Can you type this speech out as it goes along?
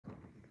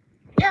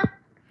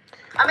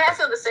I mean, I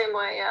feel the same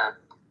way. Yeah.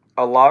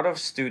 A lot of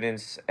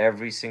students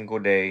every single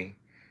day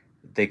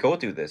they go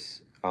through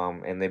this,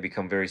 and they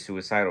become very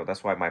suicidal.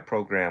 That's why my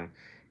program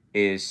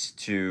is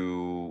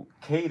to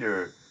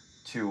cater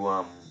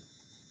to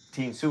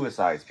teen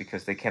suicides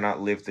because they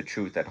cannot live the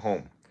truth at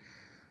home.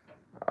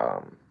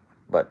 Um,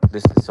 but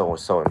this is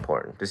so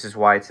important. This is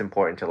why it's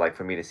important to like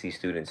for me to see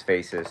students'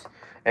 faces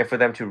and for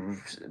them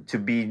to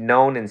be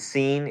known and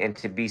seen and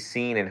to be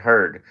seen and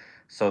heard,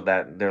 so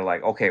that they're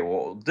like, okay,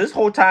 well, this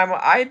whole time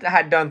I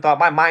had done thought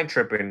my mind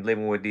tripping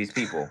living with these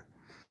people.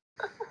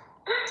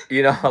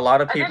 You know, a I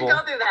lot of did go people.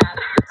 through that.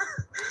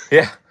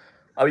 Yeah.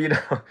 You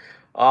know,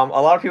 a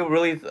lot of people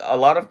really, a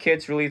lot of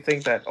kids really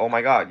think that, oh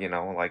my God, you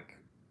know, like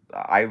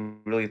I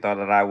really thought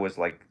that I was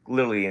like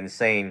literally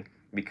insane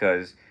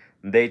because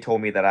they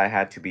told me that I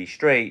had to be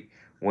straight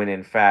when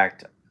in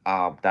fact,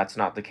 that's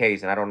not the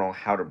case, and I don't know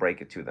how to break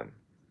it to them.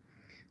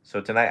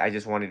 So tonight, I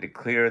just wanted to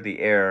clear the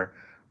air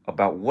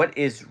about what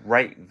is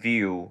right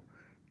view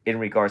in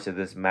regards to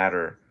this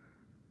matter,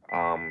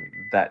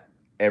 that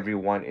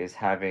everyone is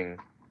having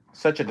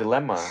such a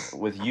dilemma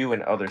with you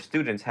and other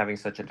students having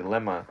such a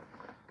dilemma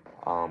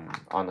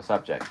on the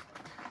subject.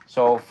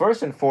 So,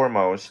 first and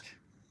foremost,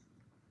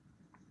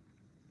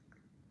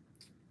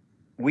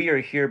 we are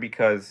here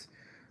because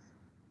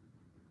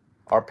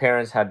our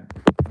parents had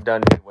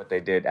done what they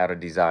did out of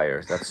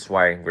desires. That's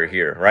why we're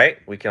here, right?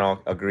 We can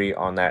all agree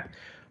on that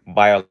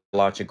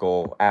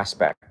biological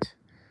aspect,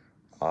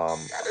 um,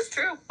 That is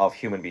true. of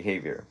human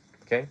behavior.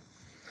 Okay.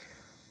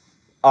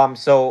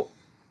 So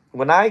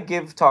when I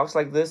give talks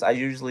like this, I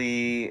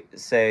usually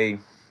say,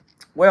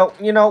 well,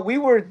 you know, we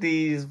were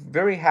these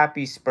very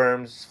happy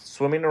sperms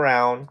swimming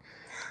around.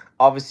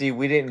 Obviously,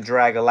 we didn't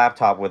drag a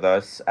laptop with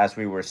us as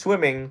we were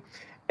swimming.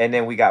 And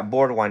then we got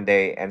bored one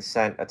day and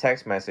sent a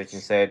text message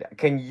and said,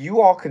 can you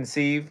all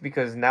conceive?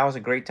 Because now is a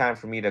great time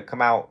for me to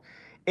come out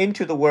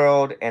into the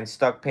world and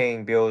start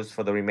paying bills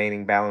for the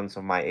remaining balance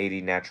of my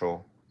 80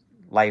 natural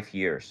life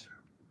years.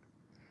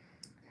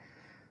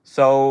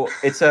 So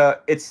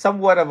it's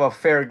somewhat of a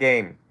fair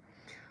game.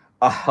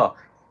 Uh,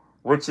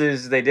 which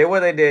is they did what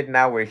they did,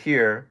 now we're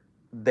here.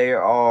 They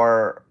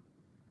are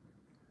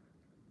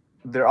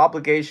their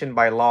obligation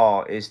by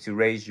law is to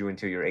raise you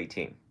until you're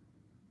 18.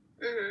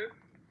 Mhm.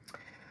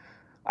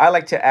 I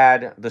like to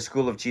add the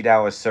School of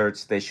Jidao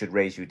asserts they should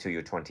raise you till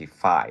you're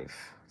 25,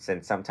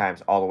 since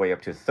sometimes all the way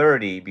up to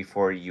 30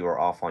 before you are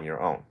off on your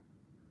own.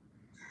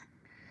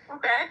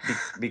 Okay.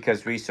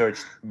 Because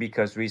research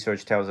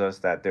tells us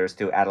that they're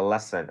still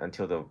adolescent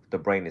until the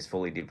brain is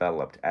fully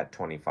developed at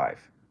 25,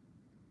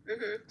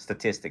 Mhm.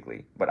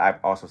 statistically. But I've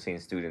also seen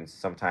students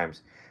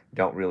sometimes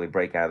don't really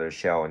break out of their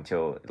shell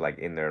until like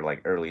in their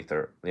like early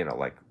third, you know,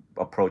 like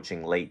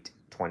approaching late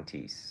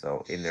 20s.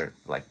 So in their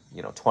like,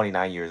 you know,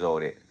 29 years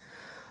old.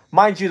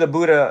 Mind you, the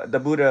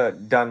Buddha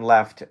done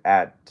left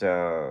at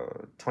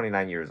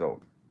 29 years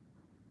old.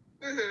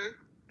 Mhm.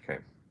 Okay.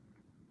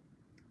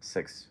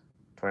 6.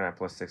 29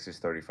 plus 6 is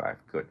 35.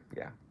 Good.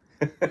 Yeah.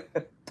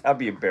 That'd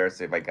be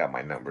embarrassing if I got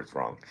my numbers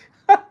wrong.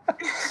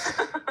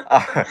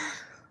 uh,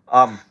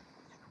 um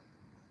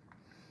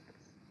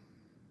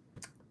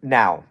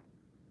now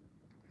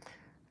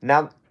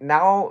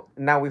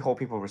now we hold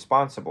people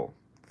responsible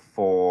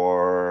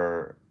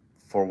for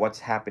what's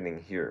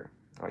happening here.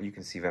 You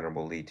can see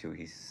Venerable Lee too.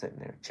 He's sitting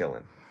there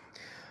chilling.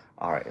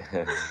 All right.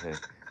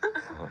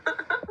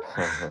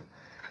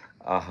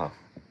 Uh-huh.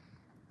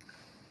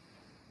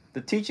 The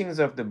teachings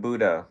of the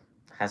Buddha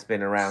has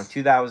been around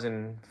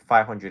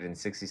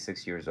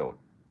 2,566 years old.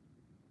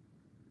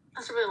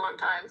 That's a really long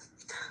time.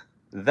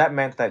 That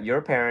meant that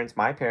your parents,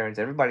 my parents,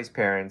 everybody's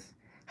parents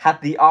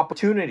had the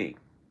opportunity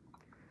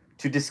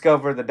to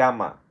discover the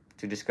Dhamma,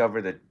 to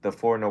discover the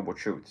Four Noble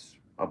Truths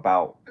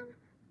about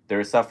there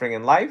is suffering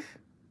in life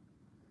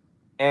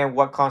and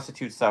what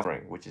constitutes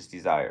suffering, which is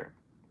desire.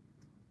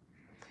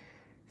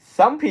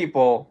 Some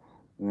people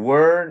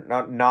were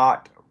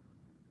not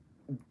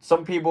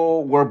some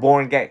people were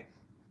born gay,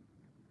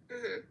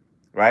 Mhm.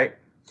 right?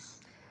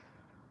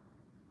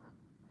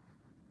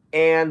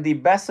 And the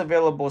best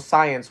available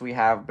science we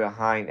have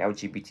behind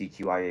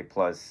LGBTQIA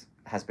plus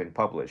has been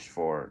published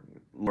for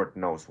Lord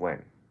knows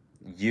when,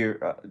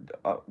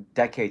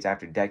 decades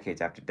after decades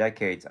after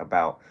decades,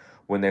 about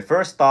when they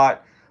first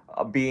thought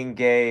being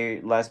gay,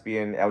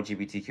 lesbian,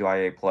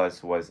 LGBTQIA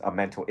plus was a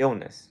mental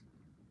illness.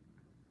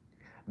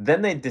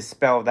 Then they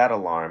dispelled that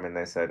alarm and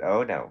they said,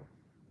 "Oh no,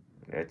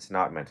 it's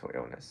not mental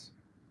illness."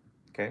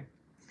 Okay,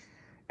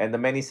 and the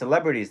many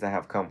celebrities that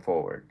have come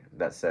forward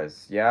that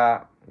says,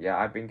 yeah,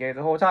 I've been gay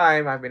the whole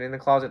time, I've been in the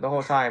closet the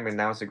whole time, and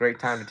now it's a great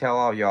time to tell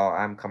all y'all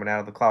I'm coming out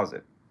of the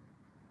closet.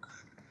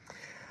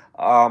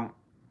 um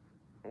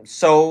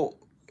so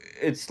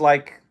it's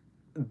like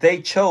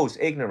they chose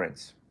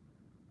ignorance.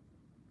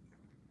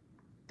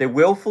 They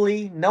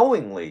willfully,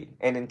 knowingly,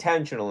 and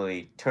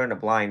intentionally turn a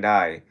blind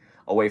eye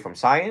away from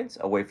science,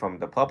 away from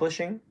the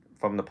publishing,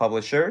 from the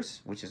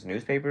publishers, which is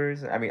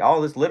newspapers. I mean,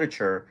 all this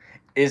literature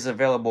is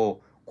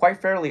available quite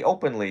fairly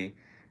openly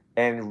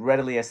and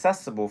readily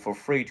accessible for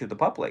free to the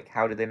public.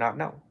 How did they not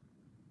know?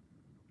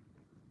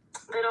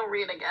 They don't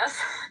read, I guess.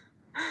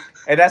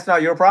 And that's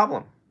not your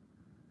problem.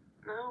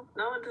 No,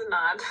 no, it does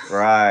not.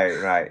 Right,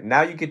 right.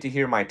 Now you get to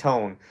hear my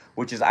tone,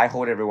 which is I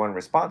hold everyone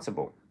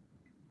responsible.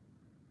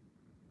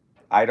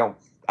 I don't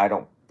I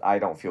don't I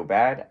don't feel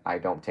bad. I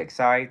don't take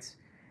sides.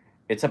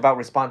 It's about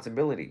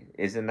responsibility.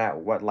 Isn't that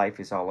what life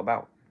is all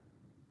about?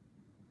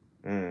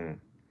 Mm.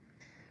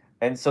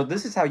 And so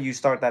this is how you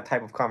start that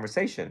type of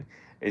conversation.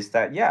 Is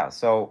that yeah?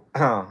 So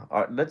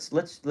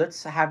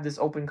let's have this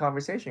open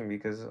conversation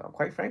because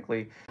quite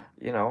frankly,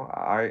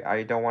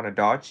 I don't want to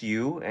dodge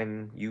you,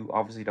 and you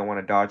obviously don't want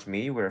to dodge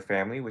me. We're a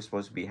family. We're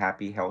supposed to be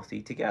happy,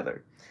 healthy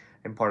together,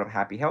 and part of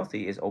happy,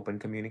 healthy is open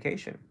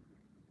communication.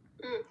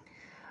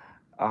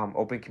 Mm.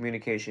 Open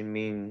communication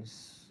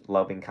means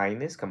loving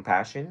kindness,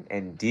 compassion,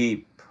 and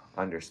deep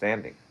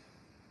understanding.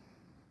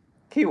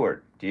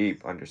 Keyword: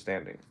 deep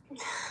understanding.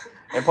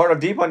 And part of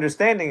deep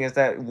understanding is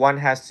that one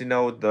has to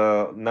know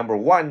the number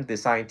one, the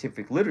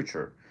scientific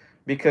literature,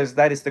 because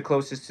that is the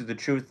closest to the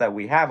truth that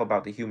we have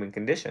about the human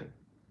condition.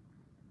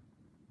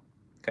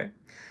 Okay.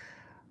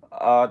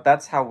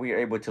 That's how we are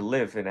able to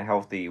live in a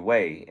healthy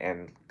way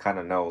and kind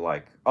of know,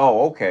 like,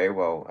 oh, okay,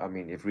 well, I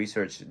mean, if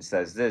research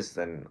says this,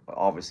 then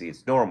obviously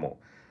it's normal.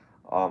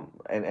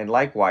 And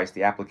likewise,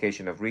 the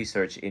application of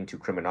research into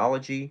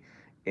criminology,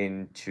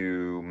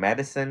 into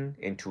medicine,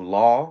 into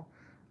law.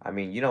 I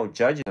mean,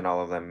 judges and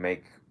all of them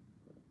make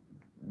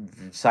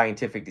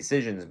scientific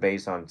decisions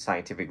based on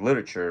scientific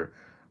literature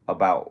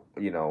about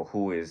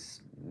who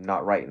is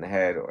not right in the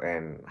head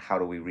and how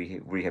do we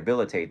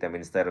rehabilitate them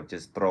instead of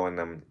just throwing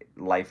them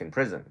life in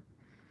prison.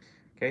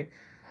 Okay.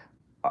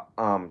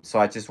 So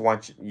I just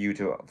want you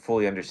to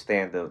fully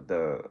understand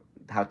the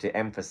how to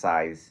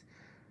emphasize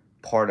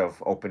part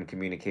of open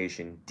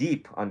communication.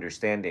 Deep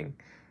understanding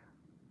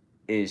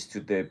is to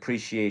the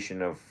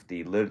appreciation of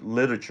the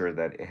literature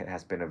that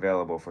has been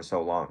available for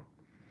so long.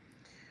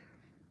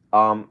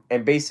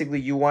 And basically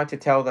you want to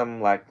tell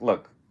them, like,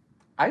 look,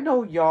 I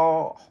know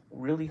y'all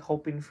really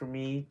hoping for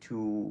me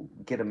to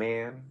get a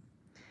man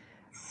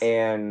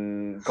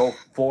and go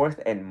forth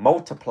and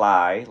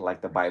multiply,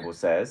 like the Bible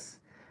says.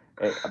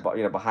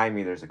 Behind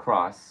me there's a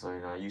cross. So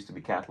I used to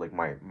be Catholic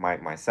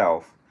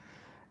myself.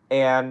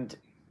 And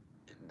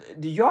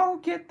do y'all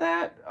get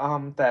that?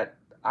 That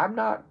I'm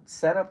not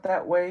set up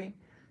that way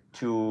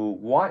to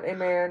want a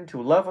man,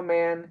 to love a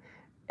man,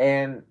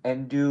 and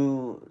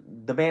do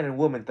the man and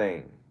woman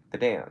thing, the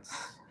dance,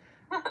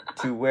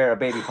 to where a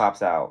baby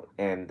pops out,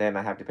 and then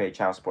I have to pay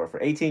child support for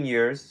 18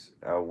 years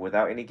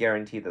without any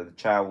guarantee that the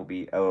child will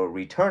be a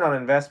return on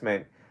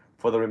investment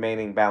for the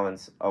remaining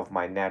balance of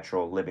my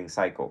natural living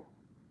cycle.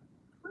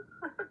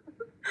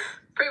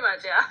 Pretty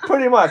much, yeah.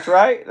 Pretty much,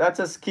 right? That's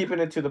just keeping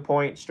it to the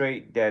point,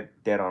 straight, dead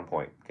on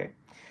point. Okay.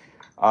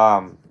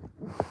 Um,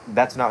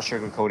 that's not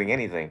sugarcoating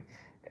anything,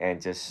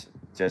 and just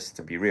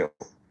to be real.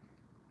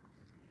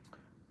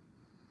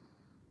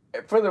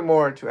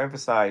 Furthermore, to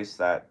emphasize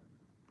that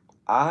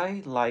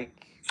I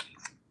like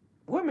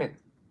women,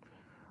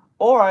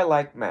 or I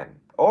like men,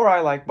 or I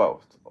like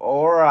both,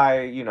 or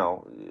I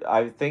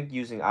think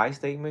using I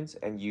statements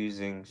and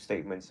using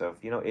statements of,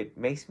 it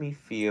makes me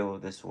feel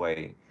this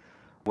way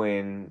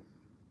when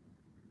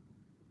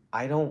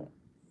I don't,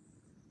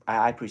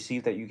 I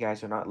perceive that you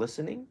guys are not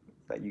listening,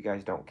 that you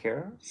guys don't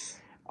care.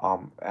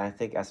 And I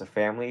think as a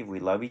family, if we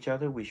love each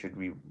other, we should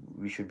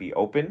be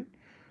open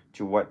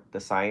to what the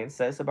science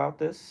says about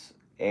this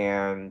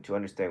and to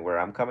understand where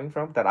I'm coming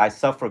from, that I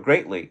suffer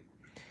greatly,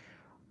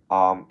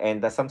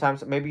 and that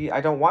sometimes maybe I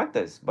don't want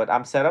this, but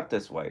I'm set up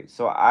this way.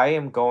 So I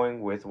am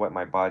going with what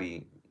my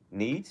body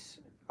needs,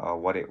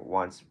 what it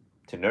wants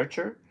to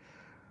nurture,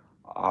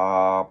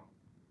 uh,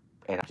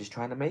 and I'm just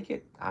trying to make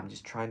it. I'm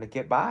just trying to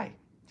get by,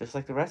 just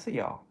like the rest of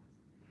y'all.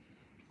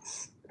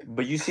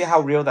 But you see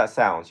how real that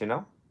sounds, Yeah.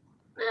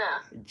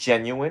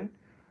 genuine,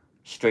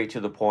 straight to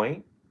the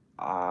point,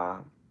 uh,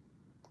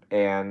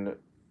 and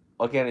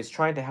again, it's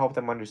trying to help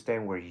them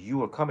understand where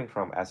you are coming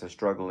from as a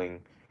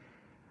struggling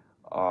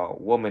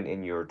woman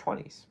in your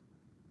 20s.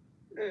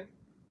 Mm.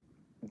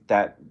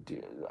 That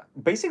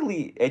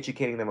basically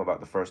educating them about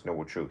the first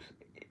noble truth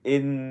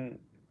in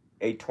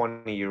a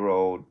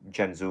 20-year-old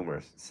Gen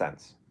Zoomer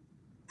sense.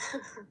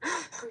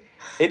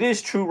 It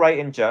is true, right,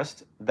 and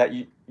just that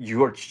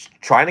you are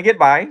trying to get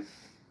by,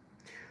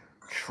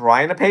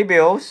 trying to pay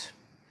bills,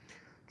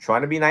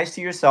 trying to be nice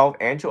to yourself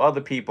and to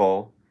other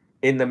people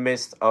in the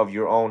midst of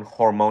your own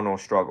hormonal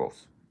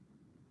struggles,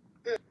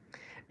 Mm.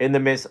 in the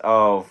midst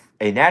of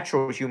a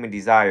natural human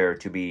desire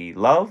to be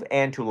loved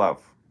and to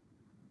love.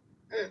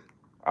 Mm.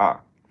 Ah,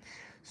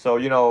 so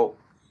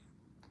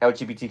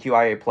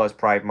LGBTQIA plus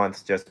Pride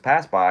Month just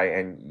passed by,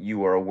 and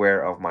you are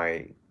aware of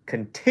my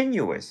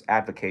continuous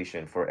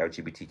advocacy for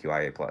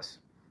LGBTQIA plus.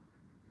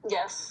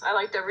 Yes, I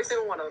liked every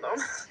single one of them.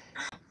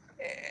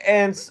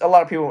 And a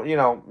lot of people,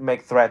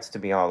 make threats to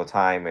me all the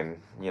time,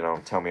 and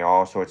tell me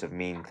all sorts of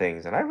mean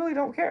things, and I really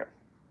don't care.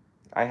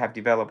 I have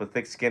developed a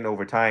thick skin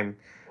over time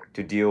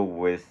to deal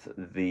with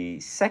the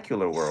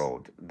secular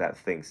world that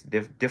thinks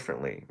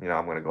differently. You know,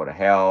 I'm going to go to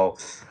hell.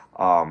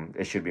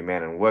 It should be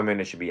man and woman.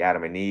 It should be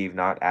Adam and Eve,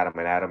 not Adam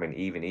and Adam and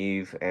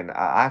Eve. And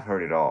I've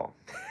heard it all.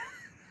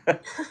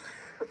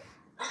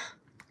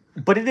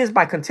 But it is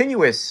my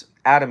continuous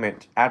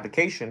adamant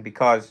advocation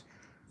because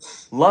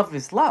love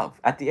is love.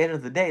 At the end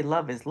of the day,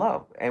 love is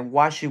love. And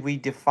why should we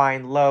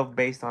define love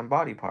based on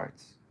body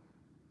parts?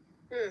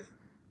 Mm.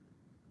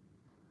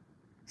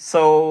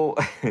 So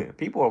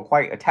people are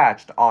quite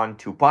attached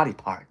onto body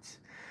parts.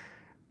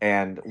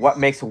 And what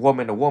makes a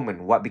woman a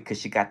woman? What,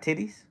 because she got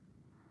titties?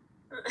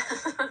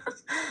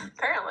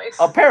 Apparently.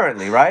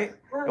 Apparently, right?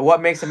 And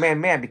what makes a man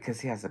man?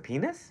 Because he has a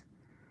penis?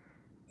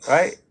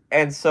 Right?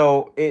 And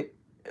so it,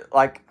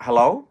 like,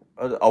 hello?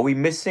 Are we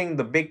missing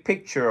the big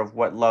picture of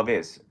what love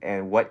is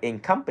and what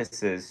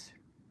encompasses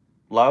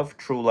love,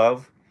 true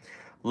love,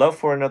 love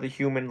for another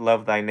human,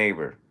 love thy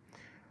neighbor?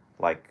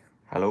 Like,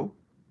 hello?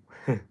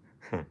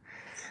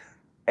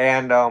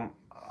 And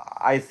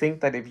I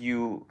think that if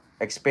you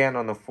expand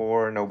on the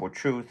Four Noble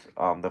Truths,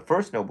 the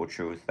first noble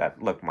truth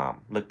that, look,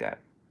 mom, look, dad,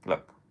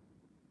 look,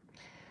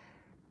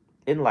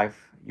 in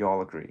life, you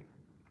all agree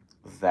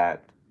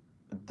that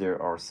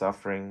there are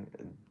suffering,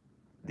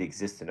 the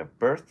existence of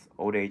birth,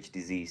 old age,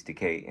 disease,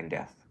 decay, and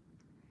death.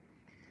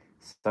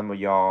 Some of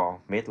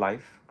y'all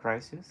midlife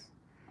crisis.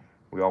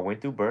 We all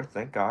went through birth,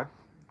 thank God.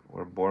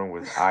 We're born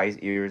with eyes,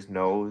 ears,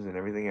 nose, and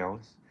everything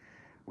else.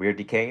 We are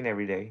decaying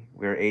every day.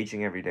 We are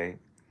aging every day.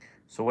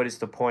 So what is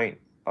the point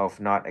of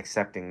not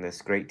accepting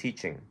this great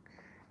teaching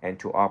and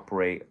to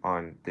operate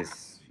on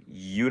this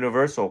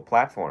universal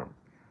platform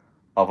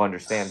of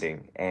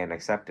understanding and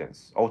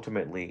acceptance,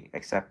 ultimately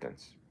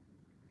acceptance?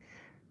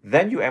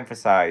 Then you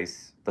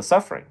emphasize the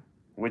suffering,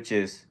 which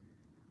is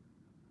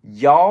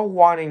y'all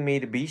wanting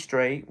me to be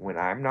straight when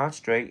I'm not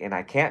straight and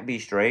I can't be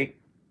straight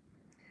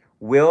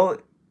will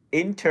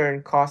in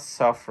turn cause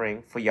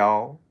suffering for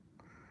y'all,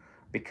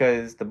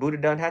 because the Buddha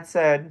done had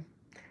said,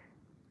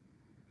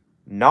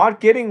 not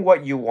getting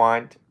what you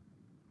want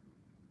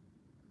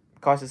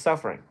causes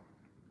suffering.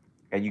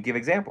 And you give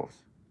examples.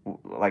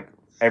 Like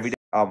every day,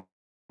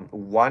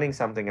 wanting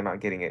something and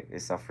not getting it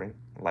is suffering.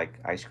 Like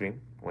ice cream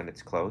when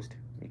it's closed.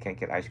 You can't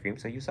get ice cream,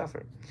 so you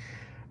suffer.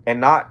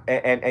 And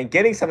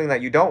getting something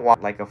that you don't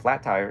want, like a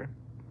flat tire,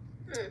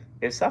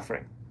 is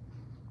suffering.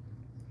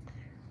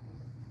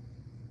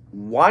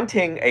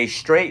 Wanting a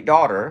straight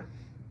daughter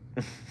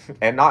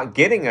and not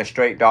getting a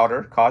straight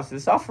daughter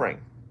causes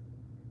suffering.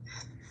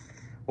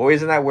 Well,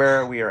 isn't that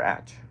where we are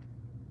at?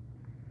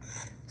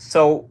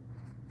 So,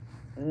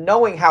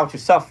 knowing how to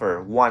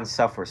suffer, one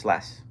suffers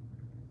less.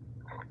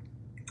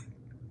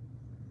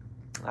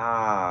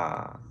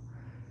 Ah.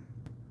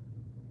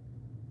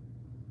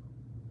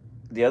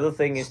 The other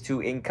thing is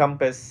to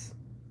encompass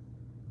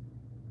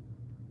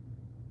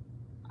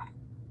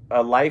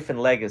a life and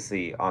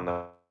legacy on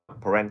the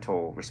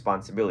parental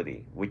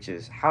responsibility, which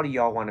is, how do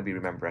y'all want to be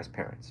remembered as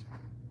parents?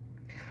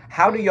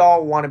 How do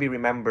y'all want to be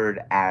remembered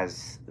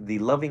as the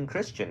loving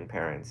Christian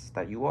parents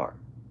that you are?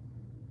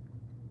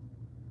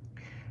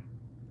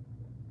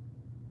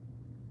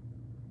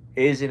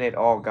 Isn't it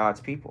all God's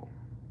people?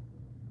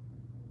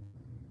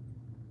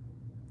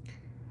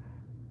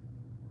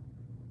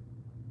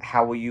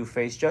 How will you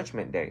face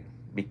Judgment Day?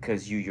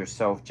 Because you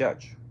yourself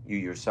judge. You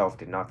yourself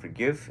did not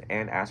forgive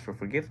and ask for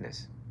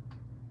forgiveness.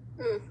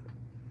 Mm.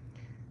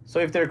 So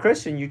if they're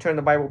Christian, you turn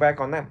the Bible back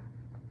on them.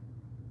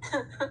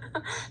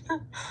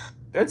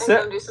 That's and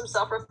it. go do some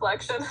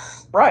self-reflection.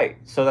 Right.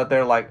 So that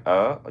they're like,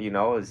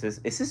 is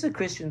this a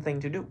Christian thing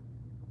to do?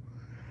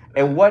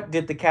 And what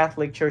did the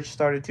Catholic Church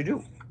started to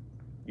do?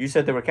 You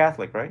said they were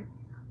Catholic, right?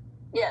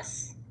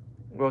 Yes.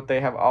 Well, they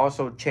have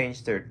also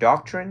changed their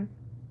doctrine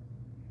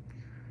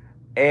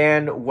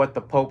and what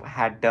the Pope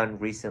had done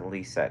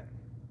recently said.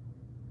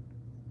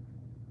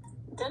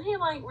 Didn't he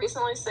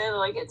recently say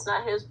that it's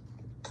not his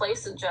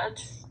place to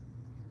judge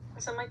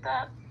or something like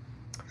that?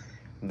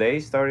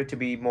 They started to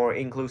be more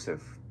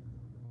inclusive.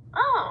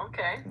 Oh,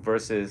 okay.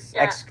 Versus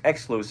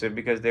exclusive,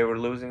 because they were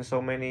losing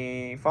so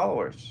many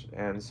followers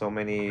and so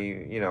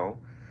many,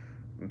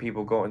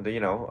 people going,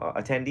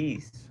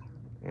 attendees,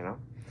 you know.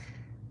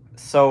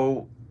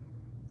 So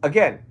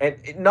again, and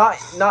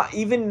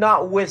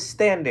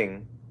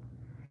notwithstanding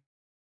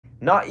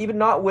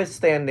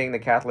the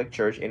Catholic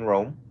Church in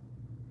Rome,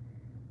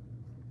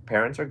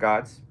 parents are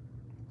gods.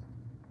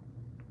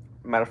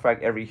 Matter of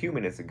fact, every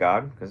human is a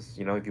god, because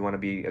if you want to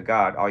be a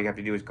god, all you have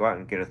to do is go out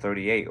and get a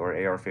 38 or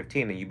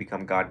AR-15, and you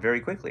become God very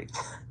quickly.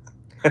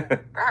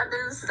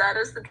 that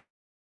is the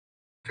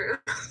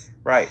truth.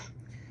 Right.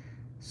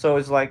 So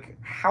it's like,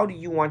 how do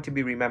you want to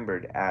be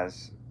remembered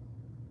as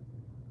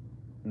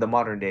the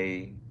modern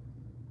day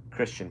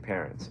Christian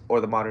parents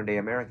or the modern day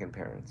American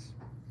parents?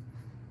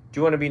 Do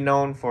you want to be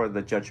known for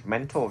the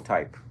judgmental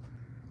type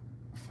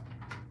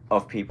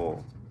of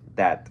people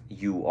that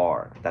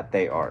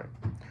they are?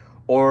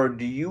 Or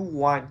do you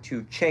want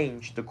to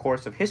change the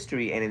course of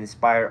history and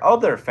inspire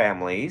other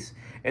families,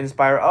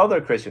 inspire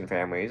other Christian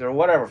families, or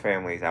whatever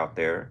families out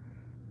there,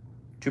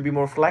 to be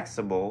more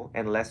flexible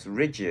and less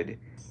rigid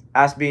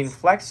as being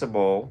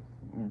flexible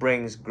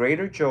brings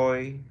greater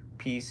joy,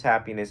 peace,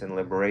 happiness, and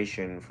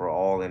liberation for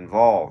all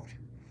involved,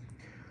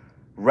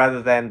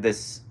 rather than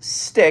this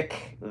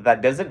stick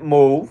that doesn't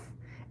move,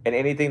 and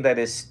anything that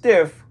is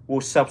stiff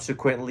will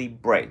subsequently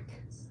break.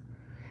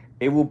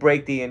 It will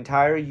break the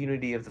entire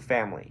unity of the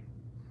family.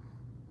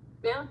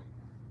 Yeah.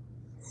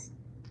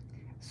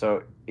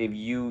 So if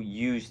you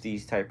use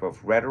these type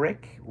of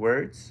rhetoric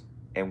words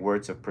and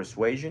words of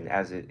persuasion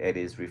as it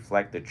is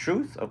reflect the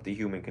truth of the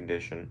human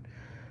condition,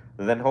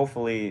 then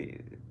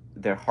hopefully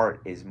their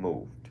heart is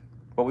moved.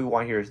 What we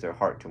want here is their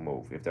heart to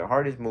move. If their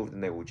heart is moved,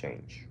 then they will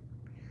change.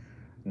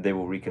 They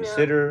will Yeah.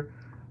 reconsider.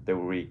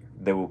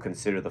 They will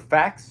consider the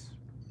facts,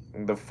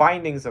 the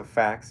findings of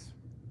facts,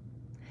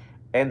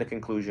 and the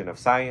conclusion of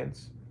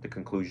science, the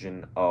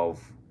conclusion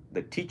of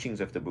the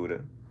teachings of the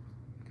Buddha,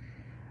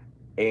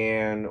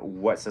 and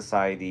what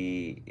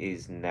society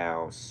is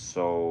now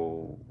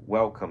so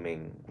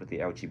welcoming with the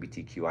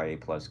LGBTQIA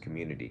plus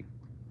community,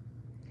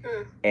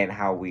 Mm. and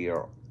how we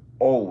are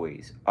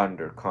always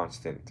under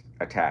constant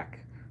attack,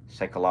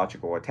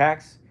 psychological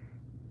attacks,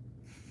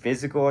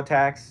 physical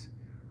attacks,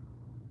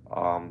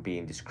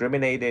 being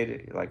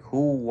discriminated. Like,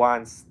 who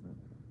wants?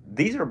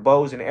 These are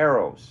bows and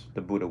arrows,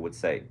 the Buddha would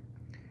say,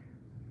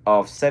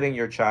 of setting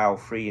your child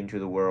free into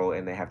the world,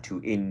 and they have to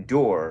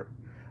endure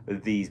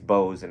these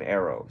bows and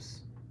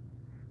arrows.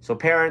 So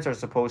parents are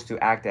supposed to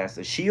act as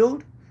a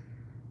shield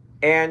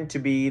and to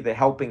be the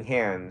helping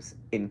hands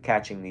in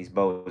catching these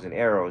bows and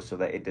arrows so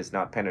that it does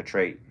not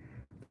penetrate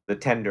the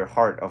tender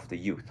heart of the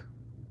youth.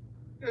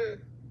 Mm.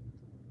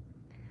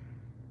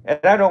 And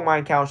I don't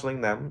mind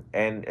counseling them.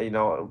 And,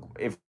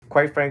 if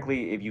quite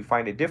frankly, if you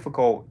find it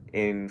difficult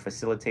in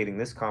facilitating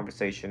this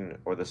conversation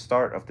or the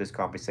start of this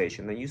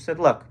conversation, then you said,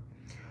 look,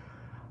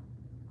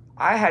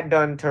 I had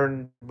done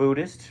turned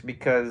Buddhist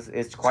because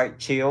it's quite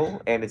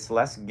chill and it's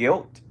less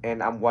guilt.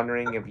 And I'm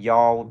wondering if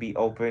y'all would be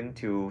open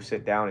to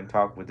sit down and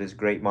talk with this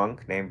great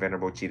monk named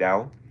Venerable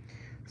Chidao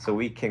so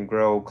we can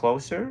grow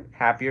closer,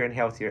 happier, and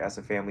healthier as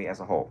a family as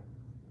a whole.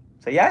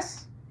 Say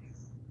yes?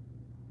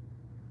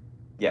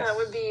 That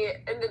would Yes. be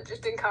an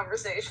interesting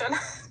conversation.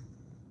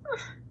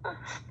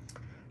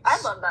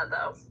 I love that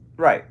though.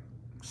 Right.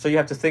 So you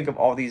have to think of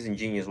all these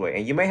ingenious ways.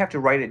 And you may have to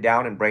write it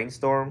down and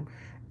brainstorm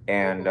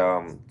and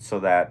Hmm. so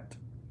that,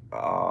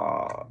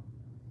 uh,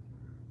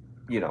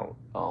 you know,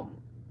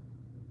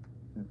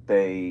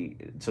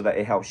 so that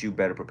it helps you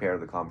better prepare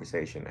the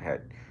conversation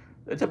ahead.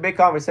 It's a big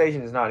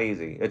conversation. It's not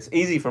easy. It's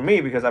easy for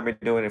me because I've been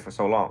doing it for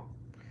so long,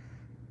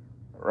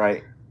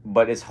 right?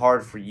 But it's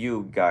hard for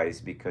you guys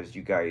because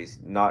you guys,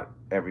 not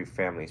every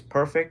family is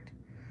perfect,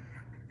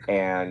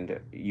 and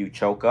you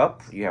choke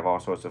up. You have all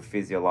sorts of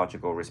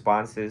physiological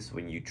responses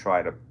when you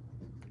try to,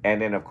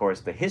 and then of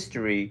course the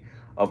history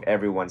of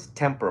everyone's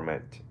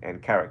temperament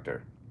and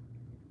character,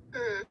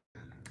 Mm.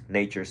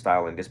 nature,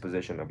 style, and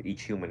disposition of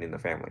each human in the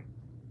family.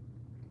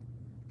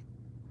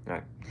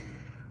 Right.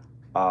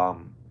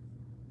 Um,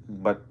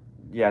 but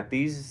yeah,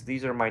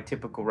 these are my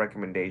typical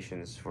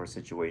recommendations for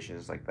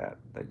situations like that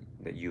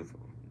you've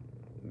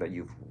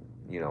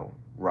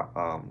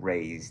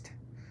raised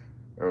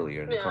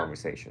earlier in the Yeah.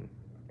 conversation.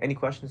 Any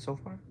questions so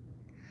far?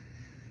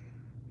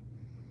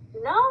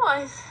 No,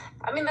 I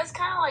mean that's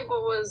kind of like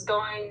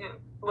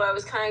what I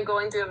was kind of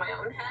going through in my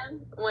own head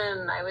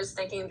when I was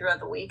thinking throughout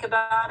the week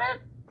about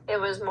it. It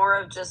was more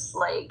of just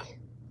like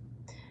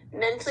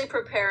mentally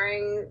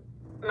preparing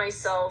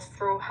myself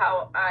for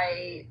how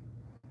I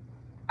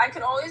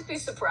could always be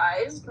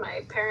surprised.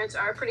 My parents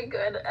are pretty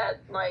good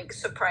at like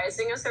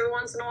surprising us every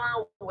once in a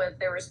while with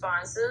their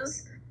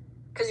responses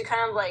because you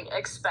kind of like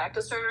expect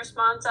a certain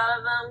response out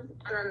of them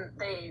and then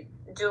they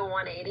do a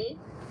 180.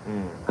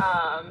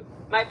 Mm.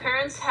 My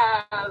parents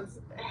have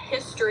a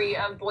history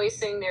of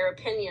voicing their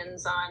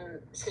opinions on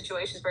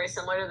situations very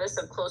similar to this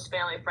of close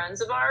family friends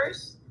of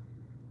ours.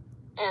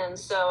 And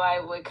so I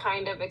would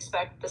kind of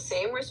expect the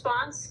same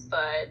response,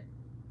 but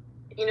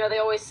they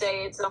always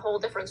say it's a whole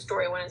different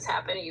story when it's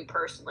happened to you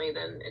personally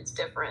than it's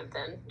different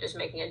than just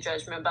making a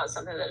judgment about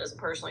something that doesn't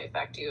personally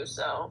affect you.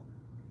 So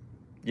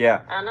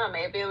Yeah, I don't know,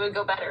 maybe it would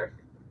go better.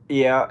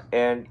 yeah,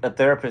 and a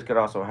therapist could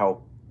also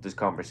help this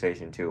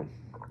conversation too.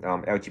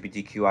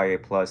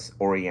 LGBTQIA plus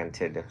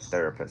oriented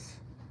therapists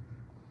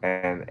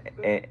and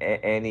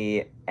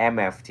any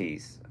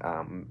MFTs,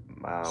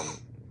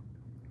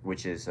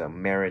 which is a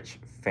marriage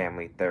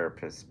family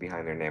therapists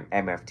behind their name,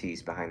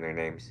 MFTs behind their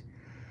names.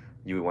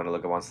 You would want to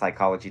look up on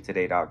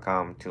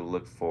psychologytoday.com to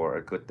look for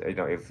a good,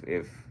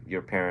 if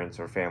your parents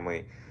or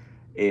family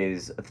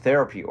is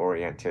therapy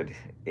oriented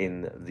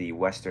in the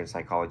Western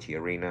psychology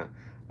arena,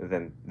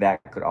 then that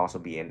could also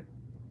be an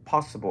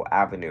possible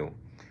avenue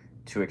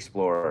to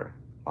explore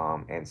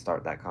and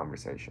start that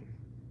conversation.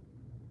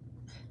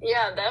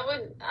 Yeah, that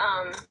would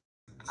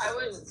I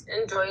would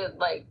enjoy it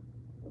like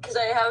because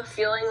I have a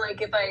feeling like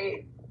if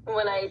I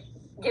when I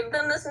give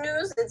them this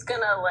news, it's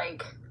gonna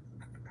like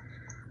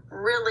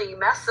really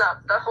mess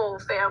up the whole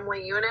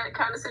family unit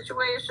kind of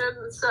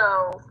situation.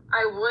 So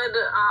I would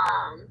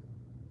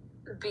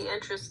be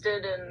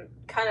interested in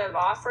kind of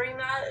offering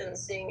that and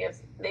seeing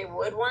if they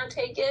would want to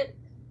take it,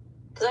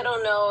 because I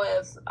don't know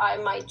if I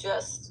might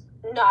just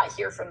not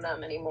hear from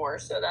them anymore.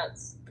 So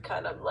that's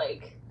kind of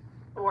like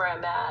where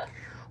I'm at.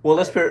 Well,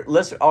 But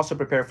let's also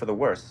prepare for the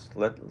worst.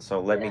 Let me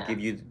yeah. give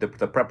you the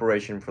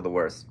preparation for the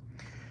worst.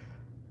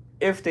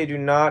 If they do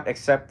not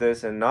accept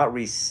this and not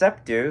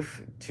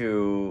receptive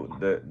to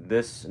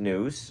this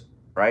news,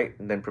 right?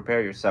 Then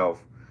prepare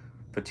yourself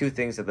for two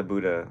things that the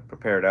Buddha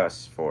prepared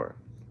us for,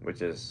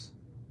 which is,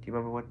 do you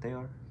remember what they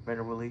are,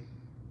 Venerable Lee?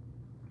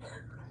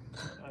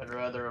 I'd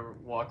rather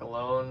walk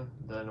alone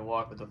than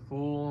walk with a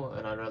fool,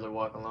 and I'd rather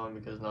walk alone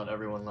because not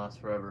everyone lasts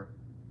forever.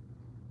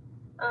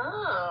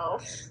 Oh.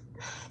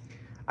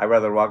 I'd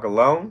rather walk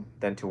alone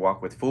than to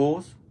walk with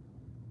fools.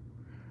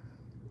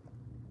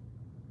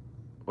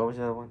 What was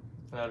the other one?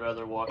 And I'd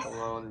rather walk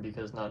alone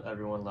because not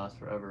everyone lasts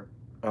forever.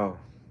 Oh,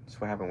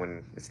 that's what happened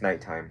when it's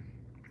nighttime.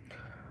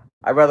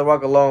 I'd rather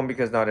walk alone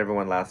because not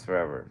everyone lasts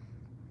forever.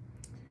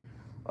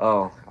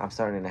 Oh, I'm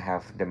starting to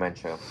have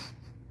dementia.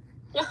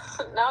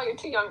 No, you're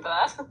too young for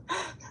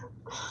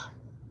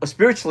that.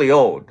 Spiritually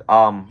old.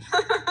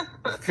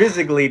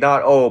 Physically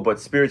not old, but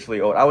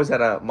spiritually old. I was at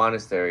a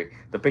monastery.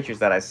 The pictures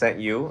that I sent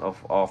you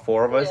of all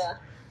four of us, Yeah.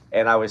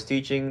 and I was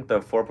teaching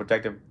the four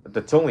protective.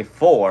 It's only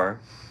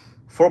four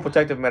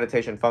protective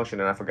meditation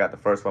function, and I forgot the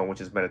first one, which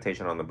is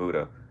meditation on the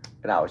Buddha.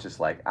 And I was just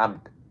like,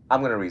 I'm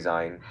gonna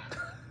resign.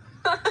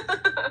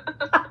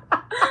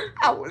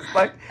 I was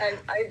like,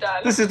 I'm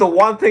done. this is the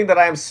one thing that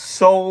I am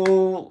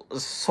so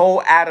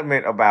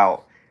adamant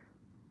about.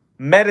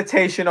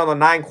 Meditation on the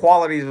 9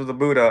 qualities of the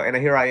Buddha, and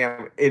here I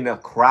am in a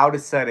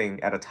crowded setting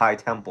at a Thai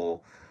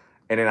temple,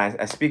 and then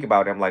I speak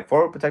about it. I'm like,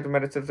 for protective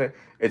meditation,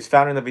 it's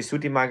found in the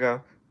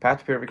Visuddhimagga, path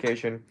to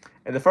purification,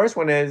 and the first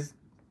one is.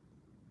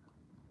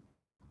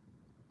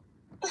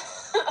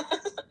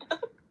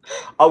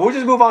 We'll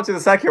just move on to the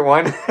second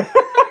one. You guys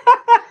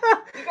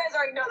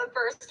already know the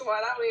first one.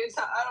 I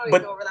don't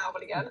even go over that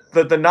one again.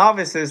 The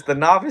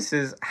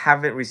novices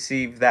haven't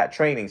received that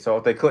training, so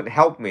they couldn't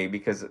help me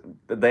because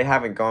they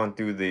haven't gone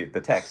through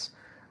the text.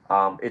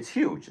 It's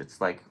huge.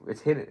 It's like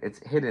it's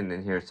hidden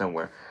in here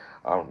somewhere,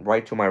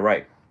 right to my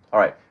right. All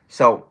right.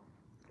 So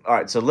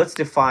let's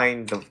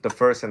define the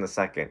first and the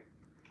second.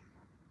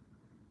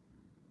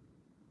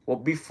 Well,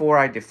 before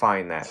I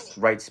define that,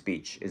 right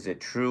speech, is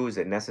it true? Is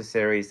it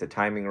necessary? Is the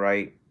timing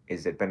right?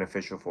 Is it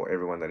beneficial for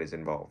everyone that is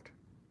involved?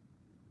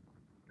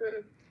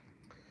 Mm.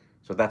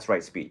 So that's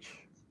right speech.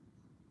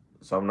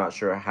 So I'm not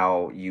sure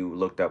how you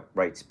looked up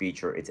right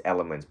speech or its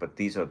elements, but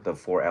these are the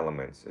 4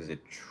 elements. Is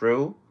it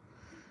true?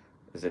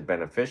 Is it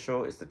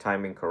beneficial? Is the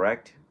timing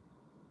correct?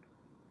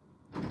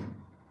 Did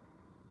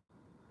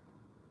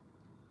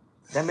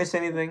I miss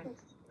anything?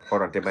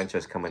 Hold on,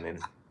 dementia's coming in.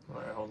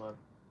 Alright, hold on.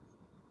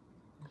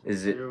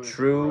 Is it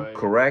true, right.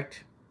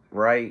 correct,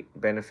 right,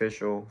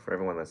 beneficial for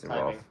everyone that's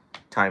involved?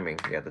 Timing,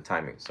 yeah, the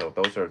timing. So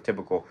those are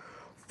typical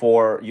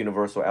 4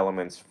 universal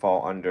elements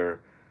fall under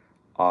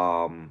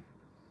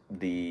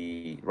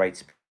the right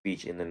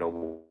speech in the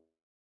Noble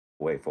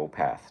Eightfold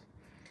Path.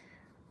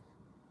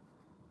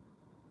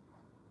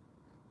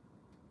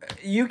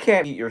 You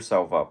can't beat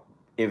yourself up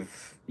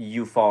if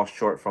you fall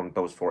short from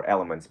those 4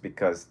 elements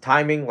because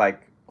timing,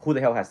 like, who the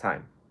hell has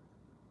time?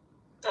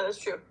 That is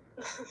true.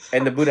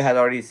 And the Buddha had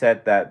already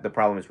said that the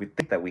problem is we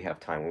think that we have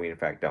time when we in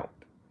fact don't.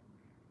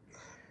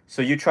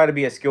 So you try to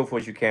be as skillful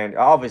as you can.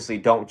 Obviously,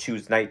 don't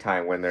choose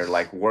nighttime when they're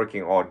like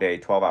working all day,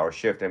 12-hour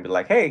shift, and be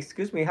like, "Hey,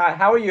 excuse me, hi,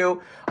 how are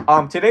you?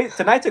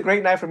 Tonight's a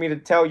great night for me to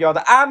tell y'all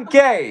that I'm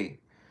gay."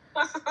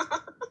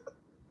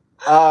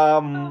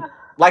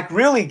 Like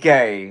really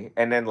gay,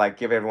 and then like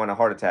give everyone a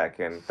heart attack,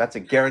 and that's a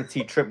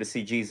guaranteed trip to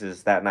see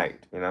Jesus that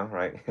night. You know,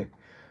 right?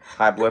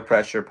 High blood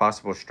pressure,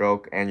 possible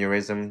stroke,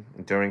 aneurysm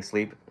during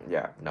sleep.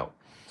 Yeah, no.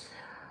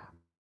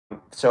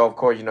 So of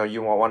course,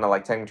 you won't want to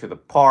like take them to the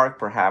park,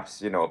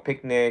 perhaps a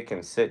picnic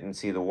and sit and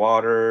see the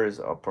waters,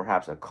 or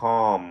perhaps a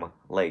calm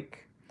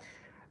lake,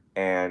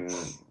 and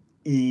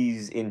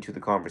ease into the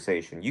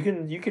conversation. You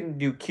can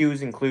do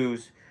cues and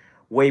clues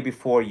way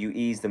before you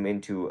ease them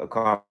into a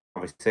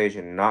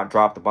conversation, not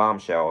drop the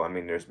bombshell. I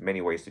mean, there's many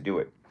ways to do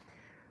it.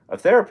 A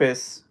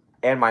therapist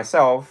and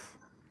myself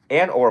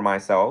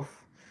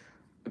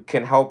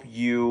can help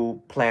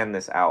you plan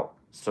this out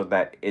so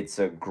that it's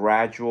a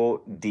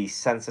gradual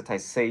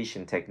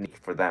desensitization technique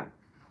for them.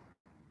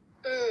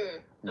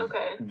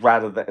 Okay.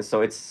 Rather than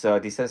so it's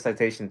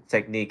desensitization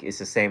technique is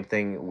the same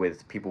thing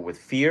with people with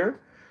fear.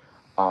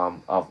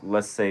 Of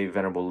let's say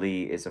Venerable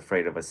Lee is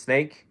afraid of a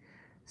snake,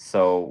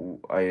 so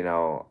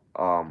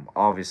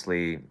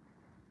obviously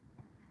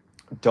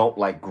don't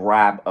like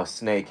grab a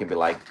snake and be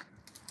like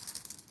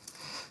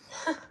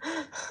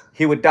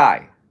he would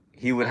die.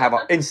 He would have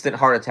an instant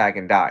heart attack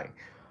and die.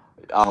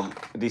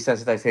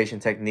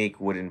 Desensitization technique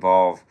would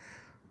involve,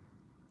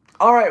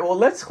 all right, well,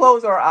 let's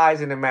close our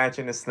eyes and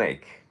imagine a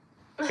snake.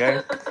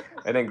 Okay?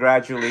 And then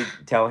gradually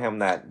tell him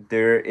that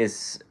there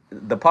is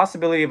the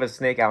possibility of a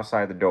snake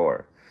outside the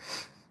door.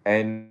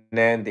 And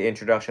then the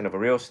introduction of a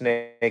real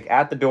snake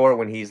at the door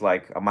when he's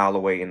like a mile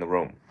away in the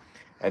room.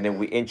 and then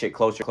we inch it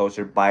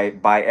closer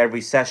by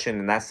every session,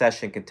 and that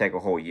session can take a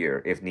whole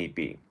year if need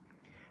be,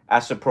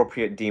 as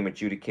appropriate, deemed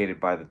adjudicated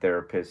by the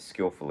therapist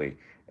skillfully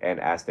and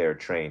as they are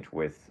trained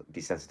with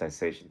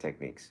desensitization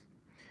techniques,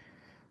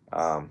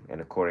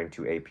 and according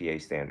to APA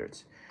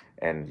standards.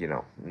 And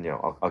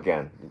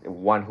again,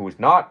 one who is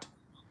not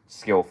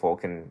skillful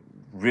can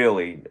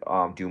really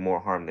do more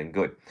harm than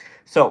good.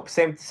 So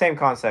same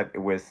concept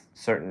with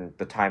certain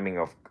the timing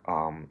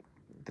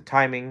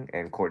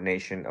and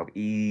coordination of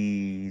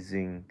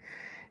easing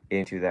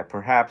into that,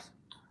 perhaps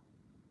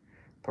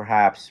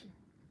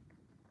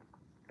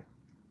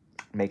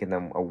making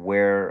them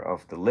aware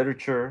of the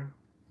literature,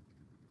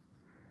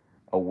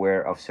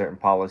 aware of certain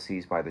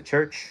policies by the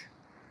church,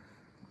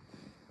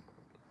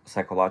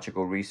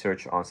 psychological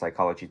research on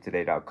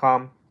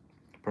psychologytoday.com,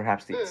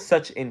 perhaps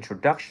such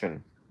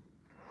introduction,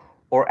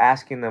 or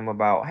asking them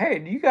about, hey,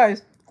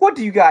 what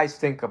do you guys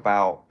think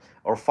about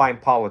or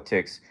find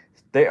politics?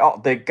 They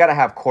gotta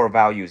have core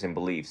values and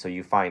beliefs. So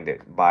you find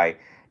it by,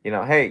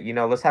 hey,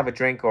 let's have a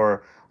drink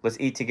or let's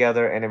eat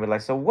together, and then be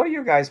like, so what are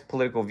your guys'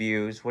 political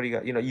views? What do you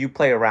got? You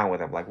play around with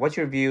them. Like, what's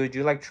your view? Do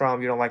you like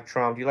Trump? You don't like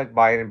Trump? Do you like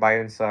Biden?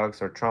 Biden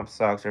sucks, or Trump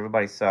sucks, or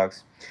everybody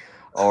sucks,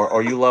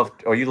 or you love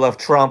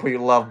Trump, or you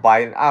love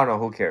Biden. I don't know.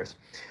 Who cares?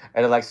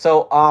 And they're like,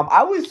 so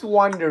I was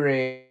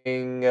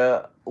wondering,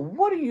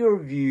 what are your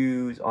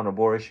views on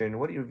abortion?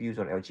 What are your views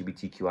on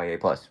LGBTQIA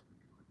plus?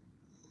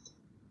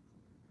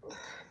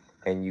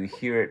 And you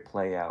hear it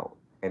play out,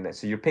 and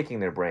so you're picking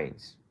their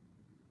brains.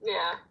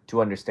 Yeah. To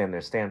understand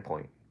their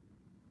standpoint.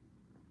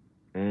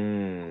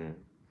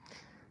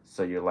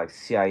 So you're like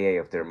CIA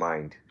of their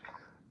mind.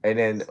 And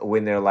then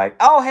when they're like,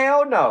 oh,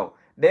 hell no,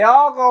 they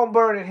all gonna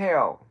burn in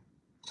hell.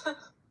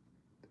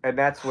 And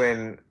that's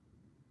when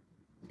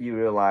you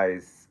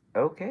realize,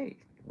 okay,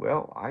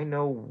 well, I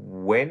know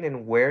when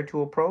and where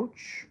to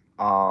approach,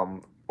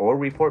 or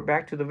report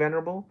back to the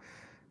venerable.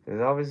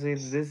 Because obviously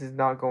this is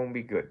not going to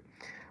be good.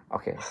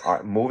 Okay, all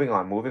right, moving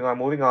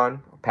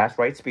on. Past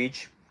right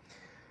speech.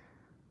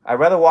 I'd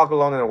rather walk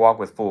alone than walk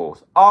with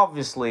fools.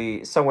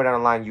 Obviously, somewhere down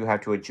the line, you have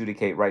to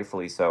adjudicate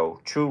rightfully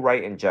so, true,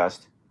 right, and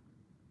just,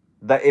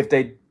 that if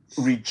they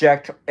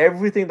reject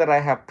everything that I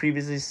have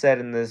previously said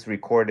in this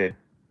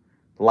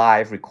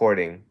live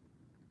recording,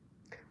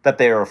 that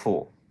they are a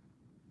fool.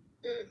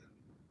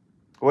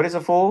 What is a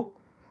fool?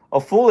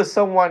 A fool is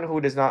someone who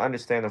does not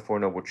understand the Four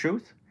Noble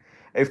Truth.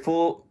 A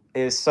fool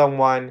is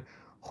someone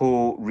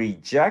who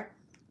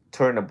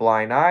turn a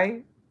blind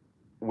eye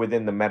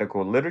within the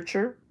medical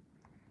literature,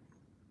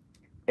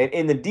 and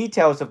in the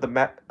details of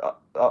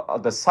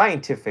the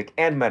scientific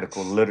and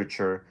medical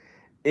literature,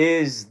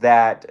 is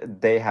that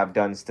they have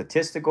done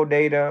statistical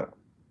data,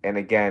 and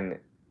again,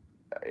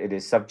 it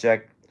is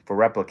subject for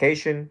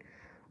replication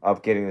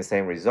of getting the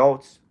same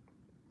results,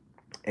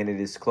 and it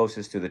is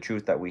closest to the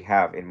truth that we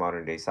have in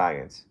modern day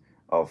science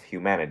of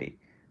humanity,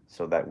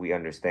 so that we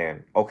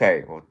understand,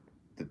 okay, well,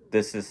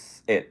 this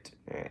is it,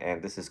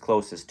 and this is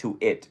closest to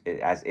it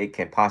as it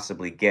can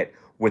possibly get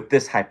with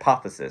this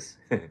hypothesis.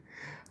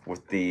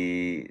 With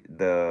the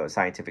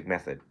scientific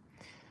method.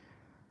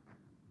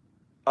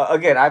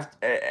 Again,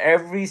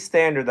 every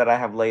standard that I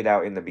have laid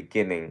out in the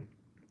beginning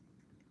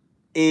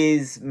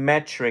is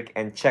metric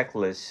and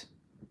checklist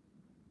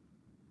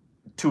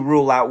to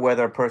rule out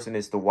whether a person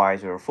is the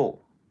wise or a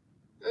fool.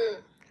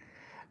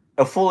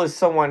 A fool is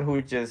someone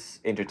who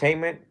just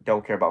entertainment,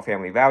 don't care about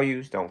family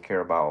values, don't care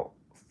about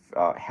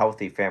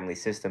healthy family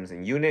systems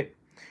and unit,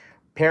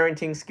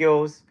 parenting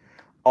skills.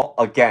 All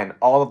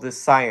of the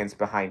science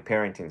behind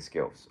parenting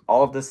skills,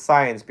 all of the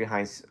science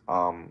behind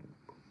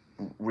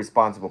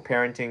responsible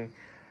parenting,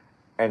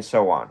 and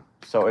so on.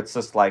 So it's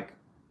just like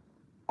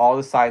all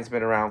the science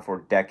been around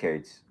for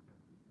decades.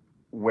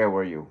 Where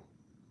were you?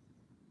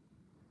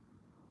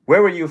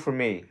 Where were you for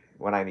me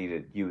when I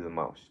needed you the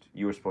most?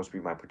 You were supposed to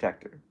be my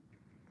protector.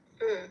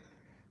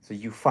 So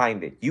you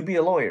find it. You be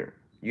a lawyer.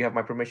 You have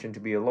my permission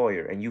to be a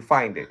lawyer, and you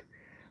find it.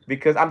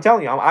 Because I'm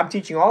telling you, I'm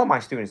teaching all of my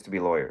students to be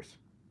lawyers.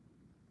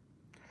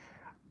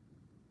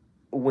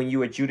 When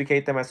you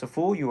adjudicate them as a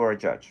fool, you are a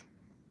judge.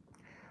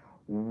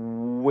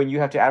 When you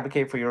have to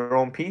advocate for your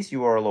own peace,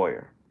 you are a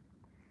lawyer.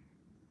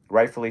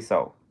 Rightfully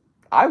so.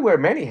 I wear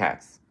many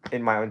hats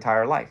in my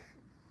entire life.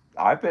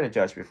 I've been a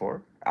judge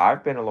before.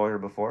 I've been a lawyer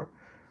before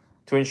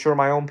to ensure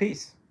my own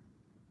peace.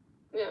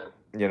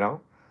 Yeah.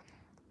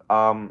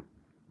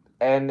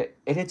 And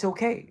it's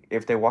okay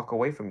if they walk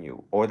away from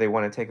you or they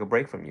want to take a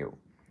break from you.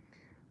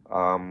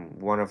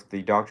 One of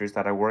the doctors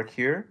that I work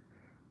here,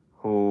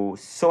 who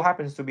so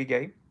happens to be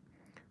gay,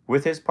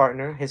 with his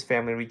partner, his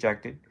family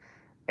rejected,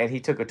 and he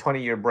took a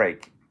 20-year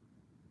break.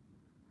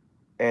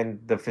 And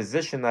the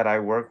physician that I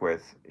work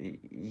with,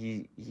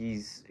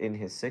 he's in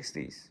his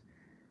 60s,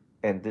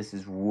 and this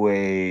is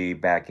way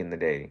back in the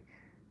day.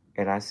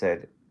 And I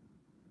said,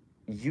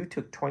 you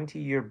took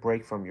 20-year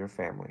break from your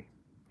family?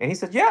 And he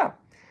said, yeah.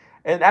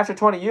 And after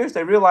 20 years,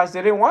 they realized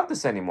they didn't want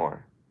this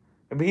anymore.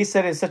 But he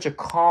said it in such a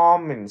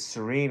calm and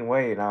serene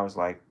way, and I was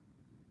like,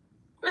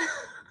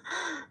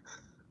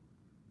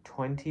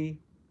 20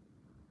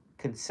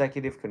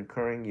 consecutive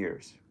concurring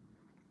years.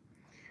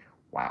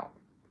 Wow.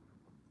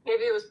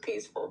 Maybe it was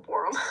peaceful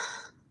for him.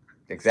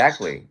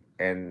 Exactly.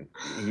 And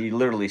he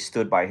literally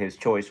stood by his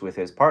choice with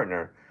his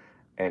partner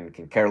and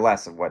can care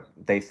less of what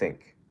they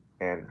think.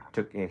 And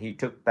he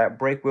took that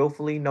break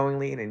willfully,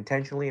 knowingly, and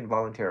intentionally and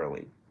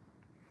voluntarily.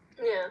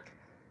 Yeah.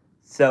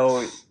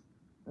 So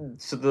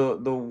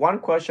the one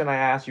question I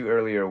asked you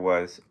earlier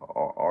was,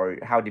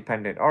 how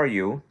dependent are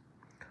you?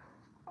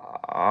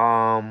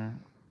 Um,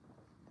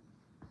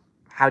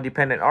 how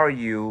dependent are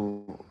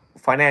you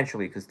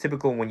financially? Because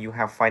typical when you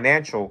have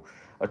financial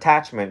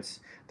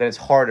attachments, then it's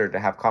harder to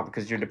have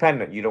because you're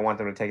dependent. You don't want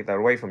them to take that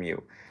away from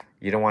you.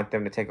 You don't want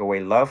them to take away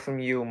love from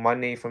you,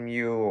 money from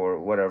you, or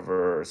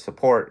whatever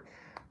support.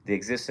 The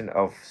existence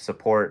of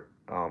support,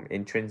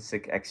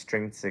 intrinsic,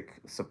 extrinsic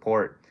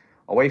support,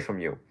 away from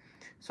you.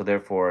 So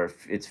therefore,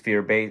 if it's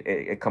fear based.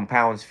 It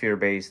compounds fear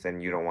based,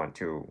 and you don't want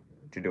to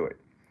do it.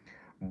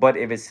 But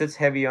if it sits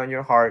heavy on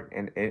your heart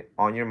and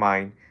on your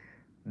mind,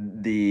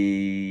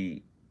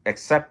 the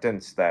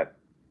acceptance that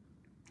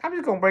I'm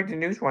just gonna break the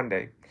news one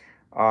day,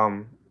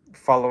 um,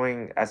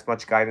 following as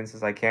much guidance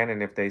as I can,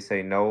 and if they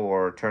say no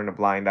or turn a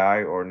blind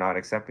eye or not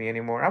accept me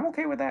anymore, I'm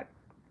okay with that.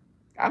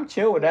 I'm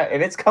chill with that, Yeah.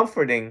 and it's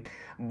comforting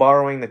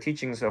borrowing the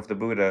teachings of the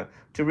Buddha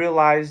to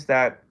realize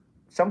that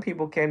some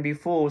people can be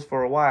fools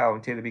for a while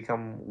until they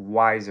become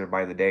wiser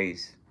by the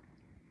days.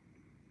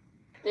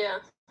 Yeah.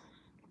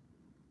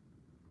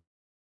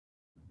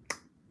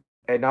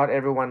 And not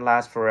everyone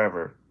lasts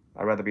forever.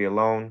 I'd rather be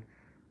alone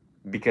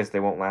because they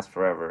won't last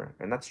forever.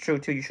 And that's true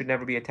too. You should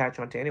never be attached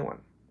onto anyone.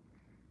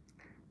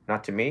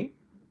 Not to me,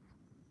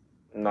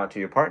 not to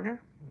your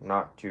partner,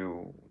 not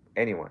to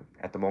anyone.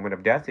 At the moment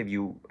of death, if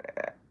you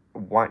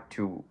want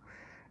to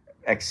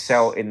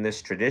excel in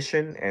this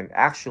tradition and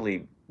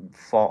actually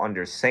fall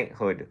under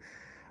sainthood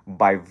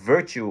by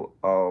virtue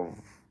of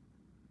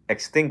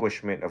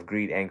extinguishment of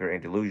greed, anger,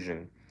 and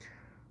delusion,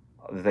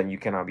 then you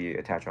cannot be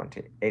attached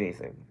onto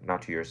anything.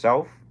 Not to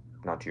yourself,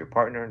 not to your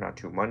partner, not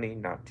to money,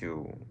 not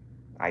to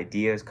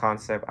ideas,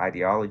 concept,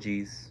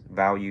 ideologies,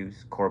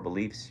 values, core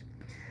beliefs.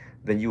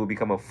 Then you will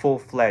become a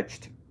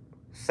full-fledged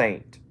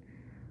saint,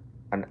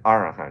 an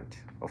arahant,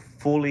 a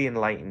fully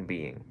enlightened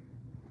being.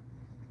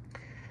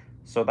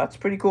 So that's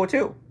pretty cool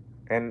too.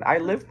 And I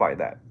live by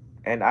that.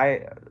 And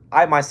I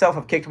myself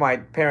have kicked my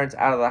parents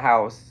out of the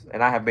house,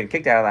 and I have been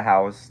kicked out of the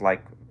house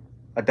like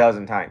a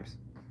dozen times.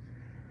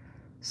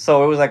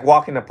 So it was like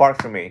walking the park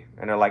for me.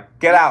 And they're like,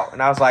 "Get out."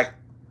 And I was like,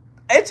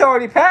 "It's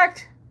already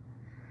packed.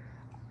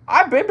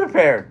 I've been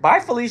prepared."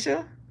 Bye,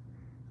 Felicia.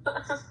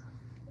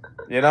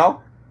 You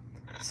know?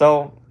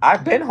 So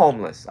I've been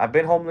homeless. I've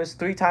been homeless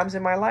 3 times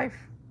in my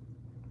life.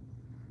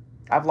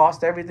 I've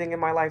lost everything in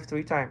my life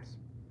 3 times.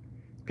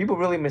 People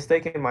really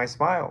mistaken my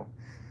smile.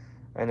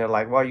 And they're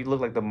like, "Well, you look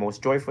like the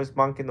most joyful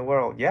monk in the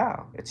world."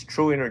 Yeah, it's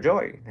true inner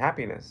joy,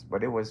 happiness,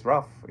 but it was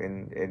rough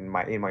in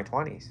my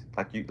 20s,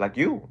 like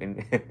you,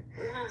 in,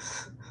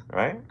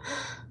 right?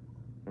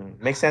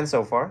 Makes sense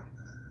so far.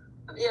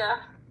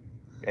 Yeah.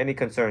 Any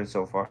concerns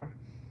so far?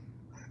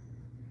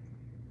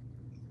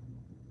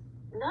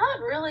 Not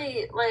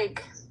really.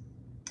 Like,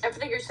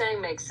 everything you're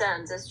saying makes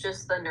sense. It's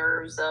just the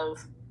nerves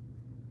of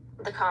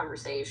the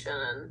conversation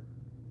and,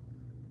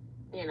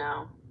 you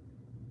know,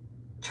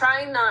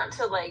 trying not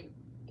to, like,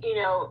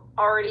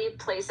 already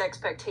place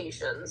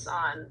expectations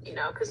on,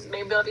 because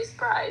maybe I'll be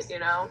surprised,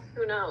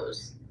 who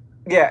knows?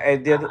 Yeah,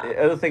 and the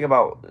Uh, other thing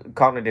about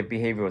cognitive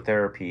behavioral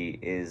therapy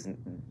is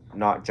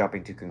not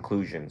jumping to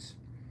conclusions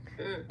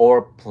mm,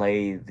 or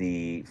play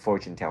the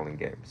fortune telling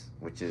games,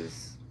 which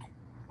is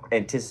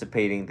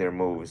anticipating their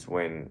moves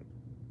when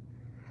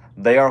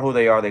they are who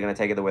they are. They're gonna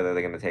take it the way that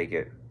they're gonna take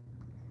it.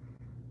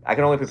 I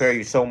can only prepare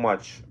you so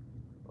much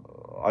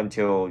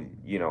until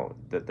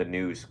the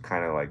news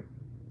kind of like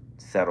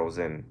settles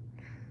in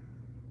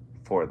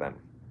for them.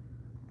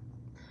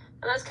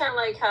 and that's kind of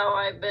like how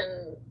I've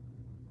been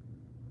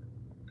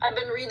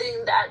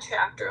reading that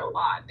chapter a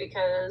lot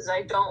because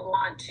I don't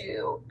want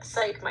to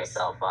psych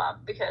myself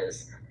up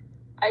because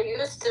I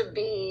used to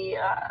be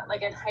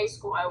like in high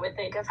school. I would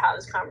think of how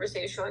this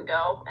conversation would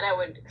go, and I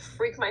would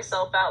freak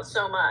myself out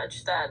so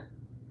much that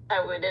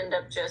I would end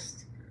up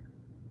just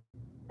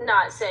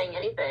not saying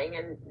anything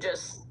and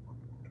just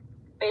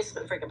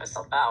basically freaking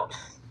myself out.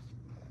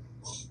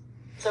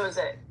 So is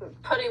it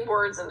putting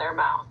words in their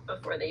mouth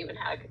before they even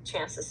had a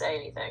chance to say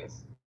anything?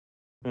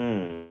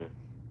 Mm.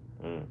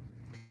 Mm.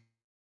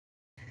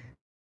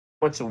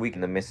 Much a week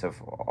in the midst of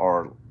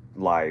our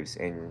lives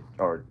and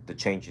or the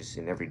changes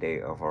in every day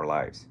of our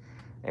lives,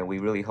 and we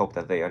really hope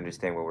that they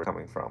understand where we're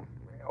coming from.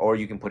 Or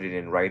you can put it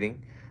in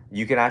writing.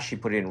 You can actually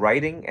put it in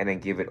writing and then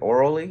give it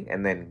orally,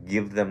 and then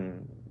give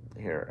them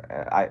here.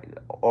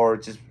 Or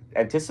just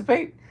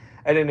anticipate,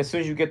 and then as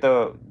soon as you get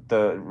the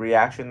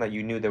reaction that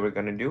you knew they were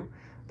gonna do,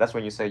 that's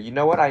when you say, "You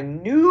know what? I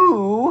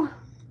knew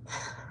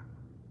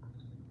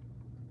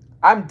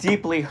I'm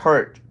deeply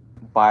hurt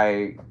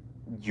by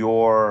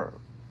your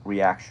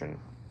reaction.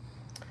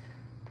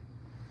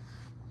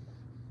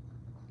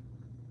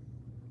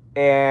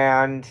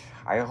 And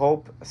I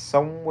hope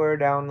somewhere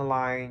down the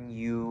line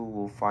you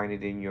will find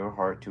it in your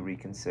heart to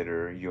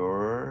reconsider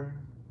your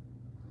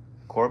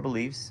core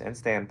beliefs and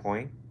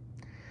standpoint.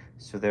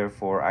 So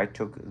therefore, I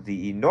took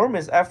the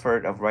enormous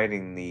effort of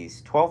writing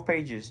these 12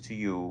 pages to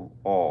you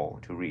all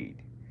to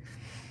read.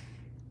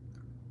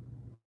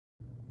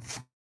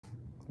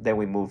 Then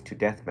we move to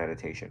death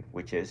meditation,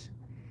 which is,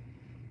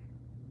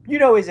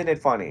 isn't it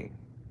funny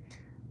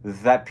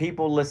that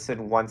people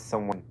listen once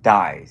someone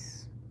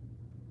dies,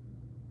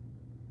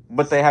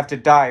 but they have to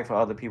die for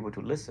other people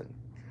to listen?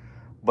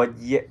 But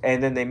yet,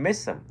 and then they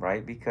miss them,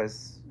 right?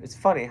 Because it's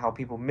funny how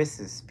people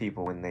misses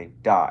people when they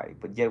die,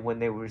 but yet when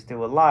they were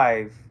still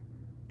alive,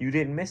 you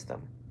didn't miss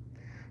them.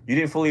 You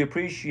didn't fully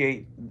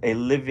appreciate a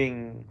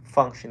living,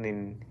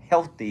 functioning,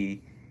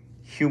 healthy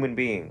human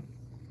being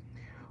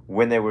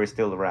when they were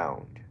still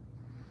around.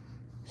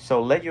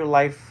 So let your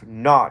life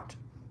not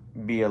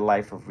be a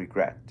life of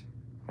regret.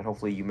 And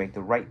hopefully you make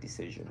the right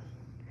decision.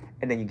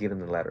 And then you give them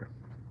the letter.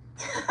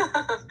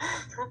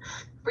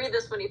 Read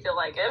this when you feel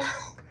like it.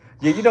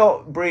 Yeah,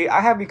 Bree, I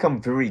have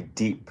become very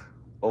deep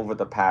over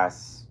the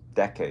past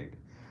decade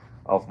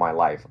of my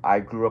life. I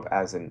grew up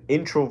as an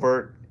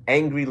introvert,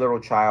 angry little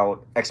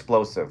child,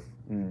 explosive.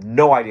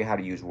 No idea how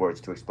to use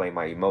words to explain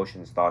my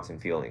emotions, thoughts, and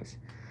feelings.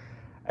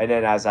 And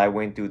then as I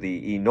went through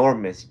the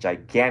enormous,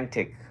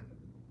 gigantic,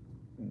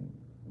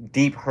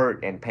 deep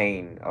hurt and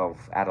pain of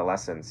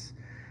adolescence,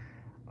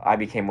 I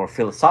became more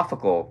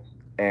philosophical,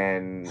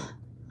 and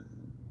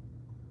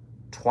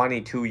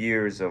 22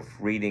 years of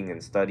reading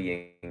and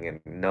studying and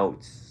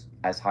notes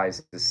as high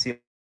as the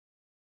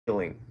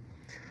ceiling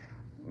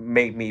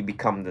made me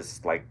become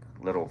this like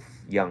little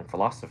young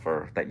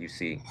philosopher that you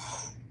see,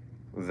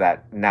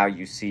 that now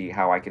you see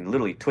how I can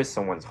literally twist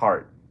someone's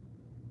heart.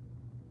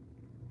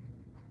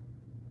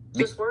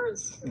 Just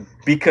words.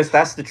 Because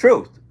that's the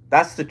truth.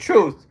 That's the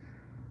truth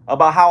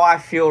about how I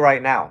feel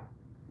right now.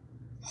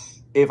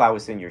 If I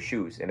was in your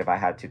shoes and if I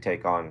had to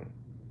take on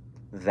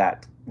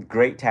that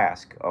great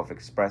task of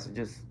expressing,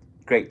 just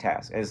great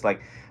task. And it's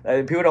like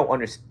people don't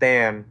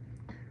understand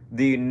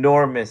the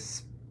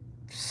enormous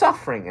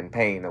suffering and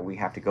pain that we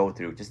have to go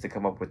through just to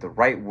come up with the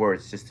right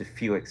words just to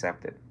feel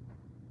accepted.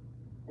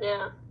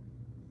 Yeah.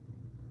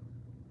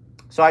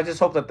 So I just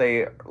hope that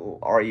they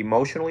are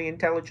emotionally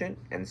intelligent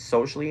and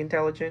socially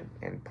intelligent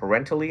and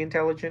parentally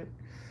intelligent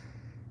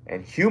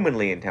and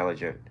humanly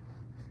intelligent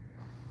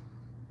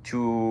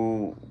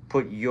to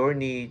put your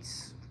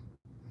needs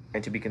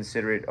and to be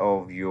considerate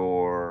of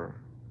your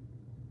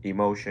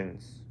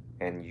emotions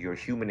and your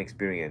human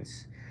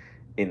experience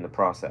in the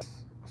process.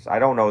 So I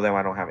don't know them.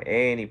 I don't have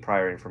any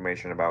prior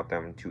information about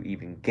them to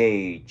even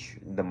gauge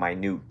the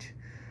minute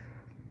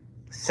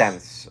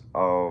sense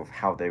of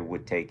how they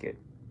would take it,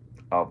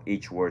 of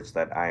each words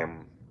that I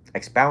am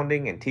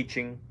expounding and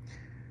teaching,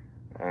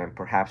 and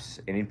perhaps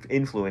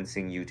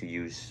influencing you to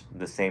use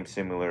the same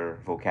similar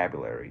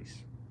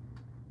vocabularies.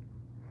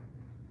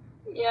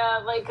 Yeah,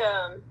 like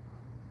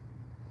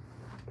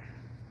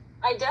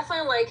I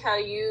definitely like how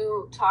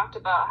you talked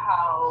about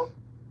how,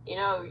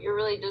 you're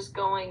really just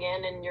going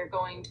in and you're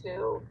going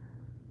to,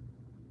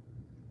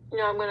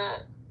 I'm going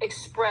to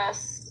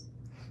express,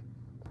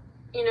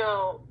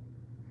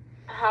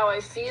 how I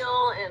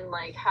feel and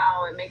like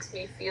how it makes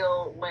me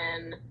feel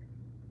when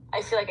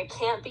I feel like I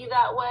can't be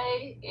that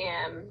way,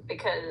 and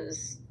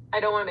because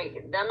I don't want to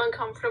make them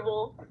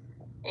uncomfortable,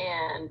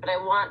 but I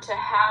want to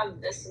have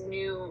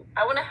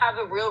I want to have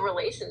a real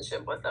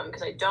relationship with them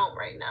because I don't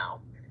right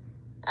now.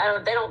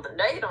 They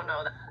don't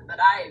know that, but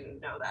I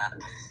know that.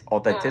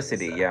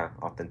 Authenticity, yeah,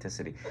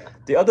 authenticity.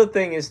 The other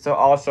thing is to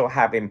also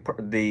have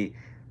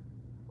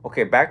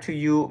okay, back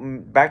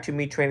to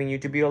me training you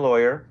to be a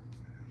lawyer.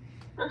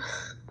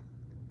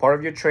 Part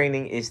of your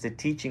training is the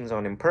teachings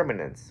on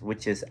impermanence,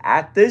 which is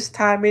at this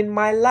time in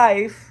my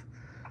life,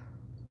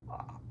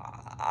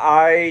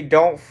 I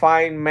don't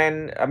find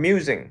men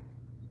amusing.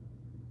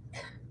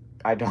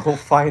 I don't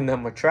find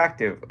them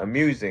attractive,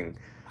 amusing.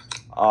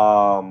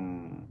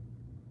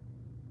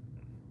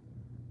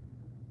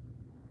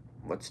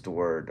 What's the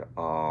word?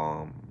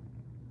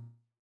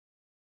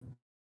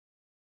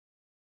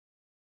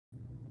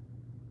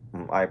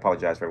 I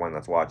apologize for everyone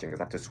that's watching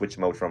because I have to switch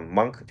mode from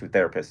monk to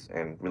therapist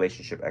and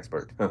relationship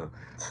expert.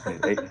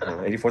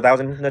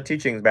 84,000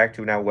 teachings back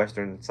to now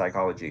Western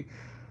psychology.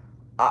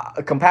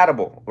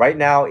 Compatible right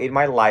now in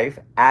my life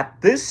at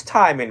this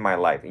time in my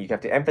life, and you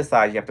have to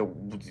emphasize, you have to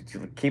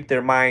keep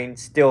their mind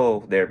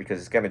still there because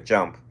it's going to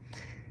jump,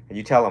 and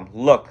you tell them,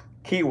 look,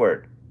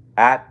 keyword,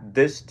 at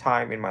this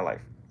time in my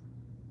life,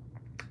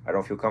 I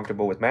don't feel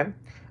comfortable with men.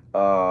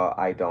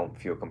 I don't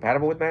feel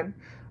compatible with men.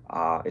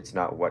 It's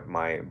not what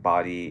my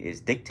body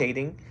is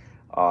dictating,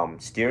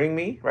 steering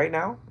me right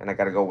now, and I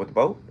got to go with the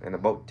boat, and the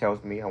boat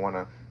tells me I want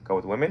to go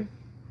with women.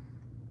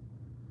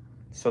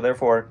 So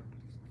therefore,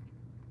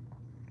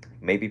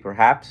 maybe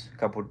perhaps a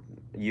couple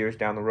years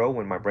down the road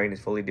when my brain is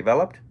fully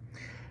developed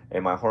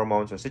and my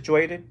hormones are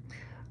situated,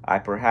 I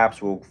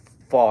perhaps will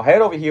fall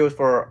head over heels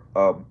for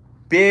a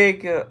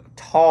big,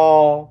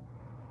 tall,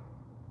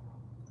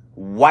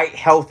 white,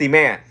 healthy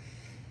man.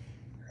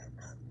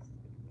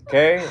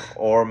 Okay?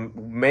 Or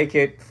make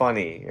it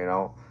funny,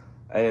 And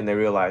then they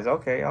realize,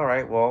 okay, all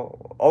right,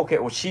 well, Okay,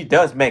 well, she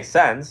does make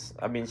sense.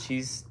 I mean,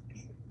 she's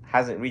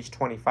hasn't reached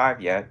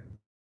 25 yet,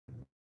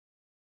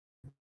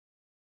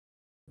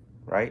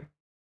 right?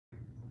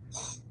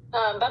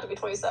 About to be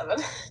 27.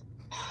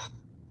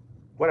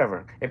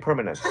 Whatever.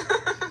 Impermanence.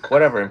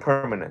 Whatever.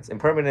 Impermanence.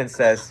 Impermanence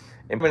says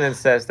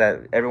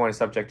that everyone is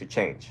subject to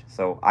change.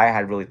 So I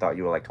had really thought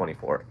you were like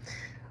 24.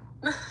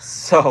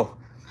 So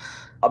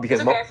It's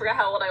because okay. I forgot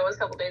how old I was a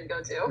couple days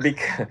ago too.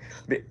 because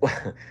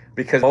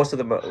because most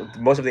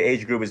of the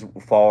age group is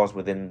falls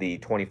within the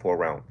 24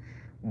 realm,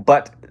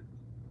 but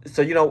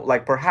so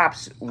like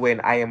perhaps when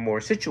I am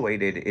more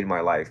situated in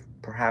my life,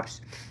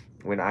 perhaps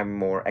when I'm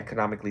more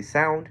economically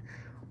sound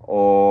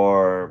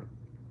or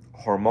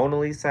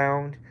hormonally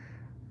sound,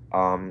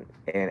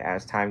 and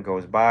as time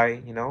goes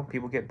by,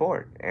 people get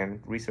bored,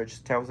 and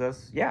research tells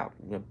us, yeah,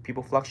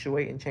 people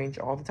fluctuate and change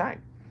all the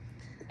time.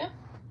 Yeah.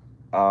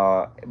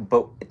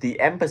 But the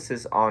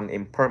emphasis on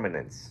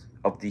impermanence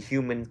of the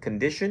human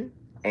condition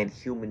and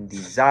human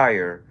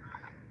desire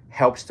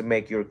helps to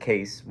make your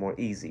case more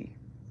easy.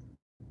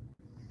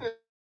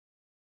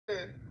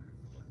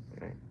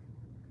 Right?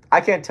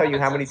 I can't tell That you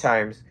makes how many sense.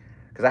 times,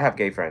 because I have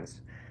gay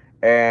friends,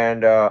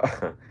 and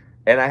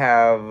and I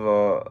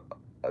have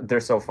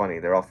they're so funny.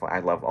 They're all fun. I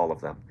love all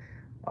of them.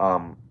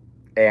 Um,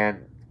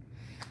 and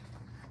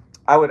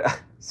I would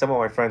some of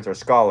my friends are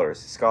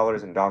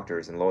scholars and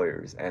doctors and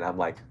lawyers, and I'm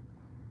like,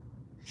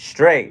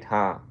 straight,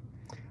 huh?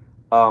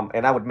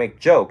 And I would make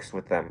jokes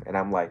with them, and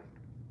I'm like,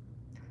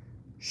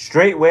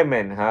 straight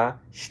women, huh?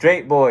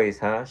 Straight boys,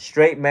 huh?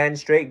 Straight men,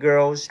 straight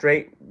girls,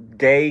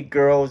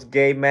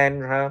 gay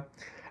men, huh?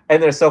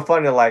 And they're so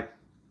funny. They're like,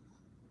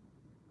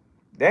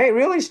 they ain't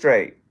really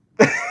straight.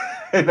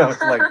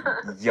 It's like,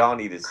 y'all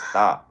need to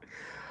stop.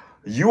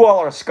 You all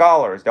are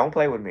scholars. Don't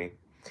play with me.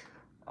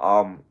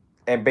 Um,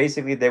 and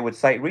basically, they would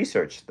cite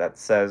research that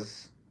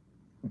says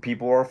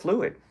people are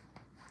fluid.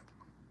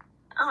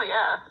 Oh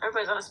yeah,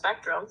 everybody's on a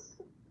spectrum.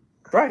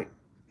 Right.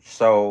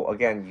 So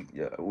again,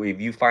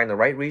 if you find the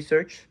right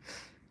research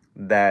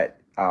that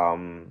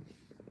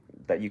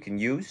that you can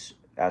use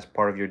as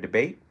part of your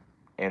debate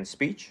and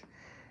speech,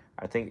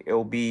 I think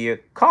it'll be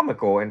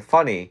comical and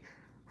funny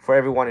for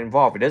everyone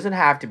involved. It doesn't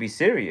have to be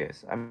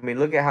serious. I mean,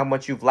 look at how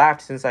much you've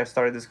laughed since I've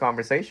started this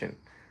conversation.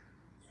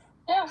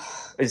 Yeah.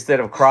 Instead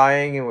of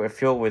crying and we're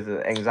filled with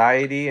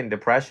anxiety and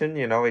depression,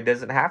 it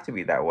doesn't have to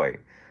be that way.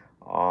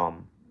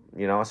 Um,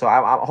 so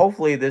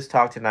hopefully this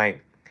talk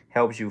tonight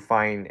helps you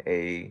find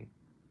a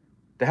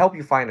to help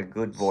you find a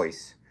good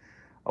voice,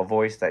 a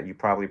voice that you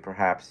probably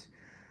perhaps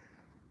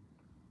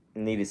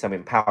needed some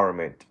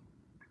empowerment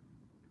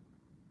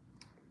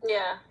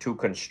Yeah. to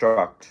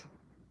construct,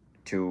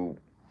 to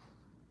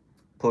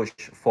push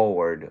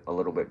forward a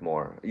little bit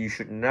more. You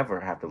should never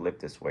have to live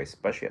this way,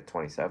 especially at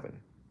 27.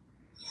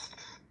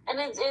 And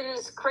it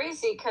is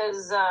crazy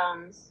because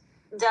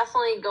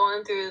definitely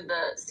going through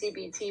the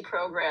CBT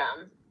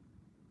program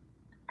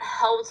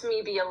helped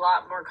me be a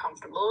lot more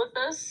comfortable with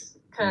this,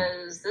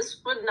 because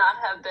this would not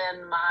have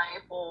been my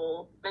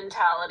whole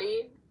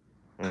mentality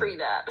pre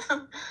that.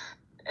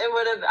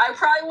 I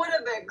probably would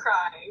have been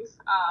crying.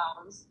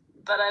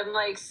 But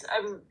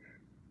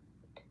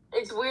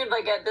it's weird,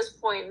 like at this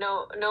point,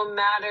 no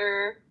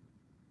matter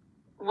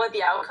what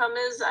the outcome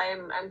is,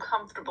 I'm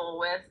comfortable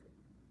with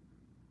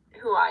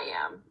who I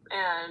am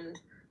and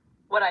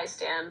what I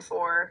stand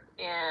for,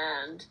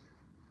 and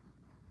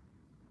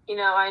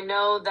I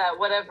know that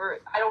whatever,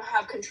 I don't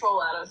have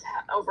control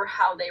over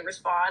how they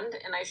respond,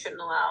 and I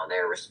shouldn't allow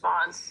their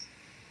response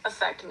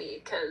affect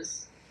me,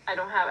 because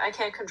I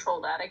can't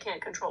control that. I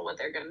can't control what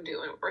they're going to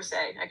do or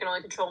say. I can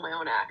only control my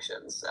own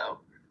actions. So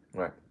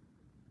right.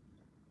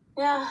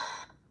 Yeah,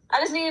 I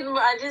just need to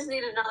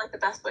know like the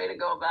best way to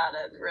go about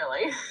it,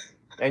 really.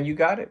 And you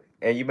got it.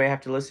 And you may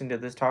have to listen to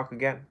this talk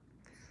again.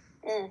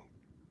 Mm.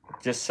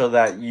 Just so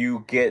that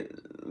you get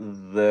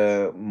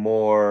the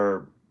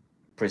more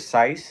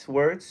precise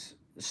words,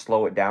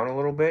 slow it down a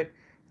little bit.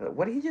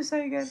 What did he just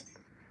say again?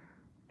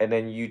 And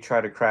then you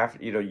try to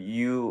craft,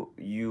 you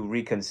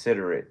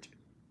reconsider it.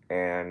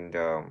 And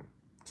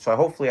so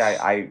hopefully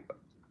I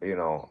you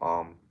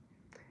know,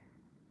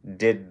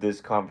 did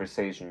this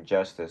conversation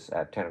justice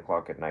at 10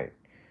 o'clock at night.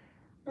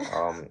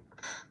 Um,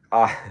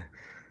 uh,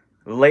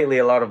 lately,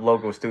 a lot of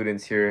local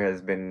students here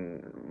has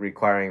been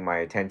requiring my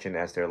attention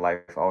as their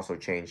life also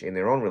changed in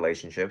their own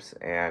relationships,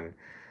 and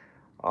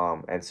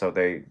so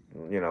they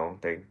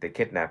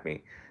kidnapped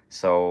me.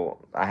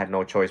 So I had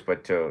no choice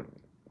but to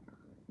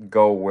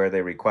go where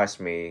they request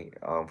me,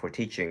 for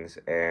teachings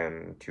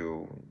and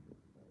to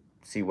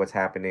see what's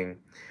happening.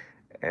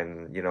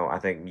 And I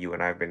think you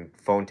and I have been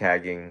phone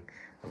tagging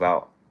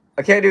about,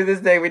 I can't do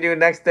this day, we do it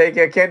next day.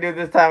 I can't do it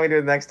this time, we do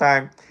it next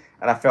time.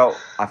 And I felt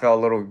a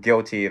little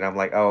guilty, and I'm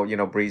like, oh,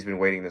 Bree's been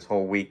waiting this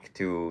whole week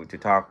to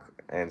talk,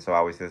 and so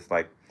I was just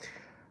like,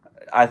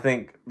 I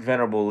think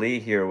Venerable Lee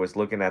here was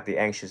looking at the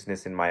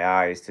anxiousness in my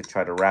eyes to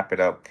try to wrap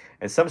it up.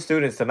 And some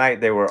students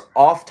tonight, they were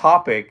off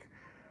topic,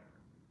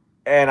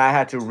 and I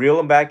had to reel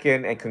them back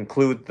in and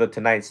conclude the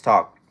tonight's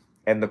talk.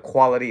 and the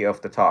quality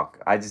of the talk.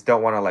 I just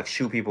don't want to like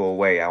shoo people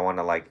away. I want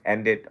to like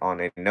end it on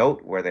a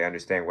note where they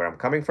understand where I'm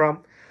coming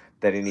from,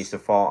 that it needs to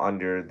fall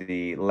under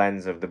the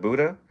lens of the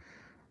Buddha,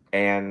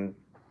 and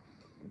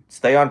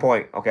stay on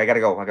point. Okay, I gotta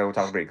go. I gotta go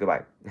talk to Bree.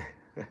 Goodbye.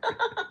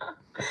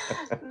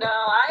 No,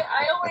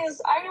 I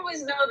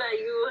always know that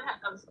you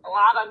have a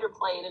lot on your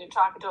plate and you're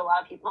talking to a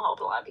lot of people,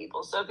 helping a lot of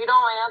people. So if you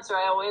don't answer,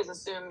 I always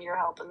assume you're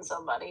helping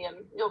somebody, and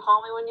you'll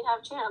call me when you have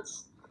a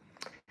chance.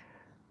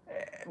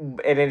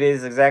 And it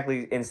is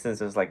exactly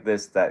instances like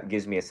this that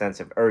gives me a sense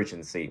of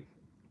urgency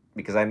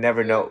because I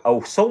never Mm, know.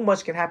 Oh, so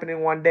much can happen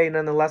in one day,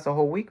 nonetheless, a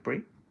whole week,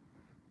 Bree.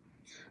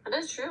 that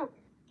is true.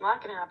 A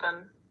lot can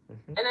happen.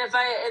 Hmm. And if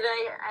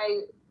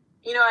I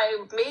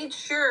made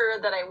sure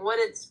that I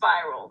wouldn't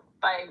spiral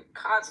by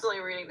constantly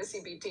reading the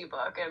CBT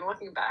book and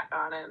looking back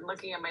on it and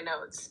looking at my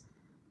notes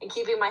and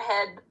keeping my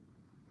head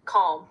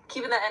calm,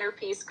 keeping that inner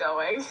peace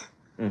going.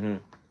 Hmm.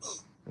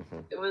 Hmm.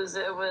 It was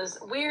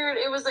weird.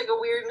 It was like a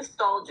weird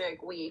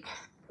nostalgic week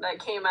that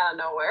came out of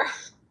nowhere.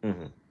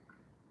 Hmm.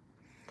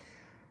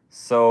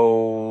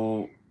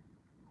 So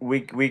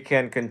we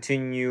can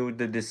continue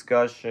the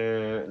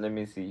discussion. Let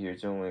me see here.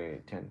 It's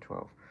only 10,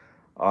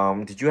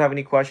 12. Did you have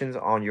any questions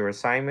on your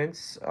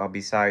assignments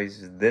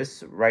besides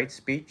this right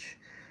speech?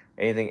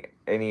 Anything,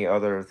 any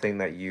other thing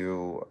that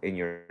you in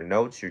your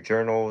notes, your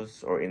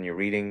journals, or in your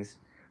readings?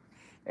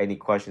 Any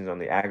questions on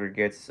the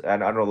aggregates?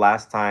 And I know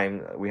last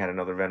time we had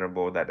another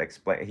venerable that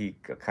explained. He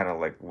kind of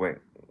like went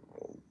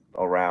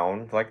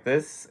around like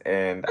this,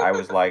 and I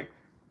was like,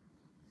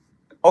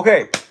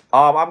 okay,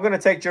 I'm gonna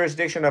take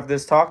jurisdiction of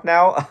this talk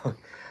now.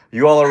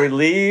 You all are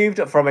relieved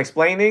from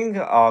explaining,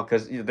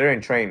 because they're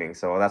in training,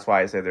 so that's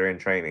why I say they're in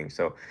training.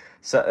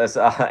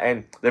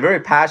 And they're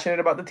very passionate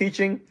about the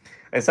teaching,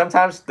 and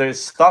sometimes they're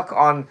stuck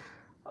on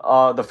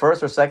the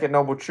first or second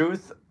noble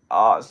truth.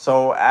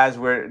 So as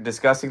we're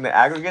discussing the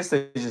aggregates,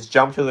 they just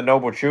jump to the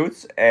noble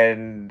truths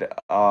and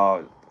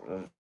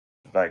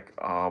like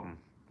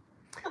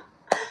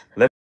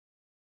let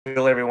me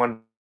reel everyone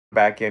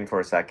back in for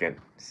a second.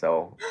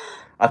 So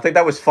I think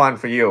that was fun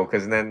for you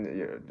because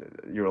then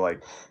you were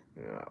like,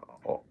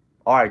 oh,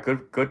 all right,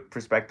 good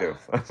perspective.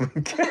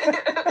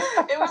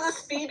 It was a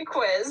speed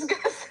quiz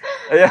because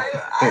Yeah.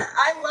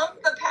 I loved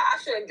the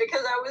passion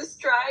because I was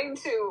trying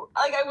to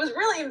I was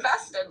really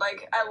invested.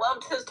 Like I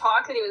loved his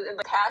talk and he was and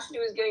the passion he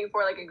was getting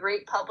for like a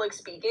great public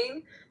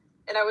speaking.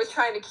 And I was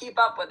trying to keep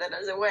up with it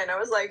as it went. I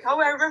was like, oh,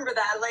 I remember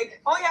that.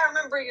 Like, oh yeah, I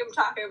remember him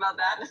talking about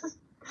that.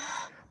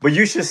 But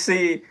you should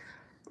see,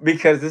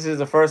 because this is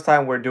the first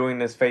time we're doing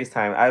this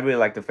FaceTime. I really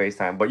like the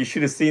FaceTime, but you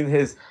should have seen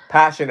his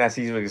passion as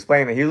he was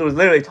explaining. He was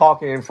literally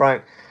talking in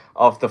front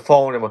of the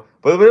phone and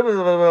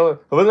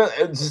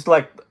just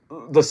like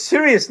the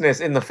seriousness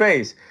in the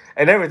face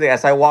and everything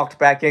as I walked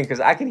back in because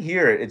I can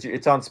hear it.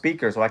 It's on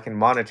speaker, so I can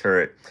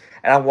monitor it.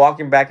 And I'm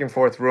walking back and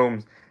forth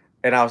rooms,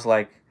 and I was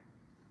like,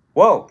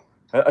 whoa,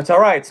 it's all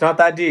right. It's not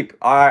that deep.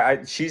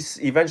 She's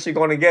eventually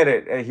going to get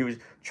it. And he was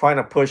trying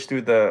to push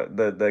through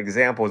the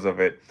examples of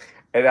it.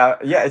 And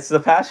yeah, it's the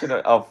passion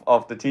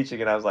of the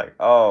teaching. And I was like,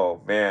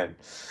 oh, man.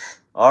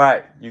 All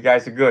right, you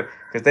guys are good.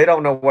 Because they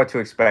don't know what to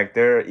expect.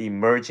 They're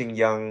emerging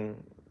young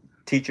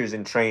teachers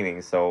in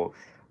training. So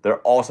they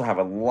also have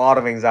a lot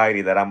of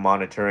anxiety that I'm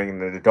monitoring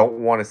and they don't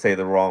want to say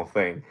the wrong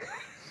thing.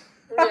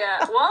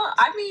 Yeah, well,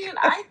 I mean,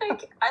 I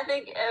think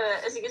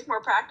as he gets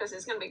more practice,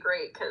 it's gonna be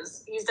great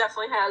because he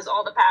definitely has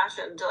all the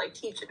passion to like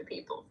teach it to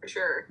people for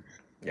sure.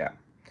 Yeah.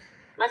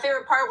 My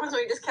favorite part was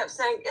when he just kept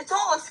saying, "It's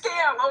all a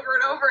scam" over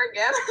and over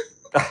again.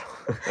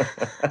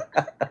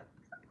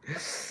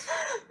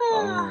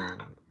 um,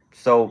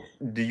 so,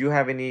 do you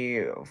have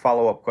any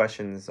follow up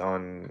questions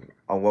on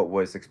what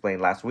was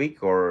explained last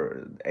week,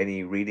 or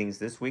any readings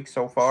this week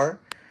so far?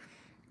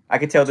 I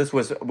could tell this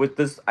was with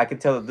this. I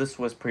could tell that this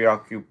was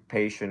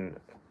preoccupation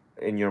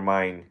in your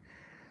mind,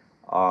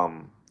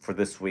 for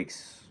this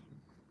week's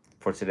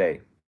for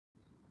today.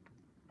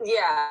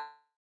 Yeah,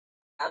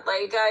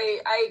 like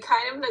I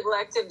kind of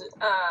neglected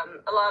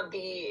a lot of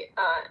the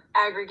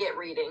aggregate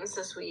readings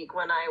this week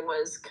when I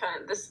was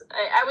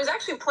I was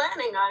actually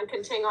planning on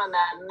continuing on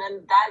that, and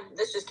then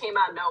this just came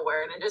out of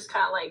nowhere, and it just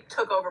kind of like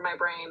took over my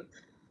brain.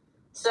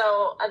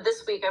 So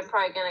this week I'm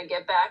probably gonna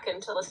get back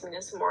into listening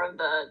to some more of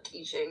the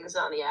teachings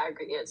on the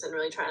aggregates and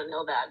really trying to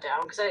nail that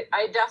down because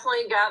I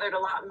definitely gathered a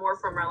lot more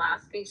from our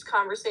last week's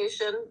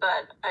conversation,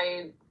 but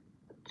I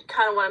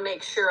kind of want to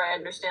make sure I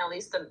understand at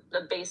least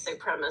the basic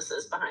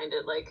premises behind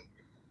it. Like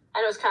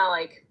I know it's kind of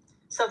like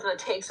something that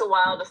takes a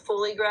while to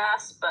fully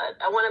grasp, but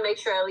I want to make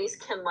sure I at least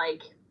can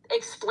like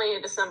explain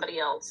it to somebody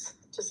else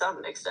to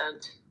some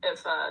extent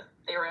if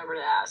they were ever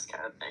to ask,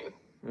 kind of thing.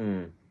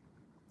 Mm.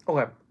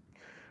 Okay,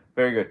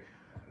 very good.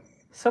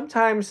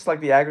 Sometimes, like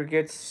the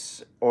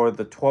aggregates or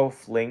the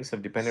 12 links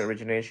of dependent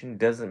origination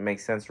doesn't make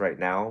sense right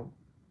now,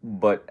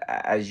 but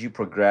as you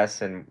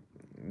progress and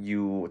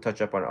you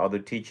touch up on other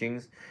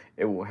teachings,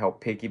 it will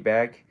help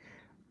piggyback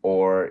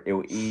or it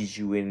will ease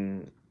you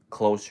in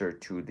closer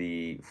to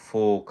the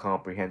full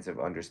comprehensive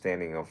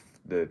understanding of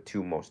the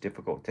two most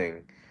difficult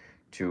thing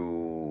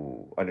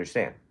to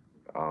understand,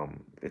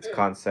 its Mm.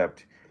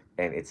 concept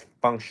and its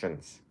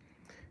functions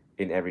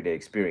in everyday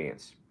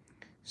experience.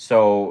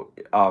 So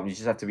you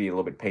just have to be a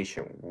little bit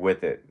patient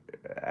with it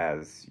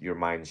as your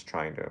mind's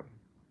trying to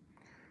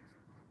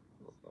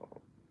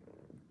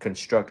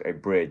construct a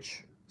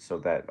bridge so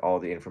that all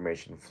the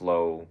information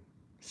flow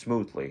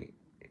smoothly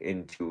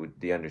into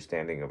the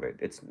understanding of it.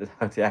 It's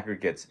the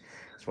aggregates.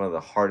 It's one of the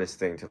hardest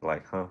thing to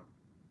like,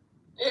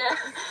 Yeah,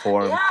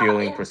 form, yeah,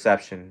 feeling, yeah.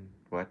 perception,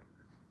 what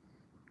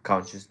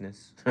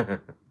consciousness.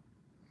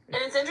 And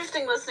it's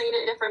interesting listening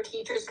to different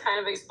teachers kind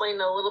of explain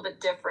it a little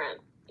bit different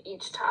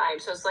each time.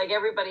 So it's like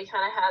everybody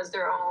kind of has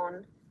their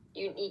own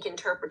unique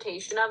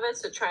interpretation of it.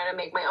 So trying to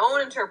make my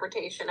own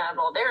interpretation out of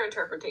all their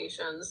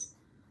interpretations.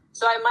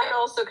 So I might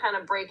also kind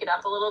of break it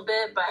up a little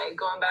bit by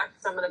going back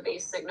to some of the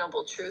basic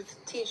noble truth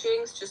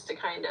teachings just to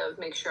kind of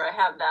make sure I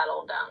have that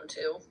all down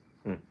too.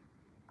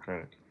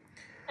 Right.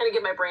 And to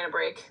give my brain a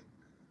break.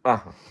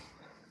 Uh-huh.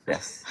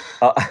 Yes.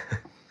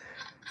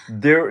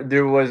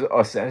 There was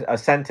a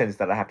sentence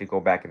that I have to go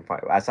back and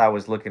find. As I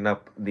was looking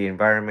up the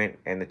environment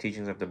and the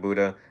teachings of the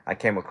Buddha, I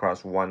came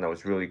across one that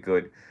was really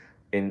good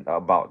in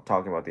about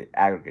talking about the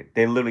aggregate.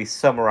 They literally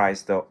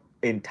summarized the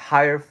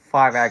entire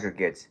five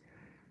aggregates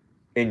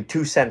in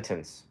two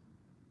sentences.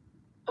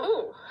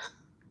 Ooh.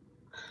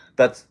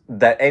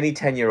 That any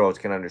 10-year-olds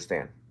can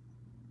understand.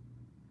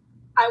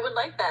 I would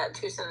like that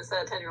 2 sentence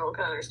that a 10-year-old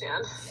can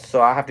understand.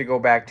 So I have to go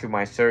back to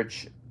my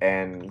search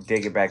and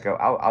dig it back up.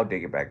 I'll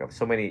dig it back up.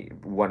 So many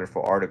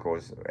wonderful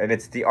articles, and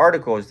it's the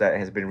articles that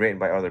has been written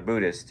by other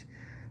Buddhists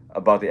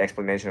about the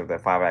explanation of the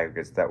five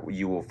aggregates that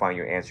you will find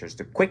your answers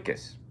the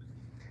quickest.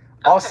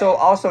 Okay.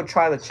 Also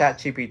try the Chat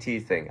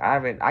GPT thing. I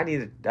haven't. I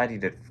need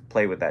to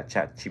play with that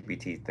Chat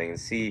GPT thing and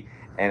see.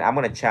 And I'm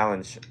gonna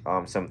challenge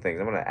some things.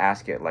 I'm gonna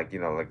ask it like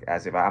like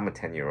as if I'm a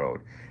 10-year-old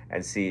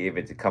and see if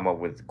it come up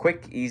with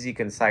quick, easy,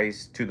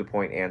 concise, to the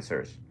point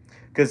answers.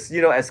 Because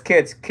as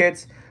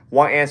kids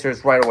want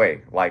answers right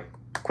away, like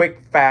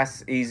quick,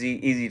 fast,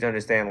 easy to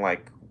understand.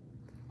 Like,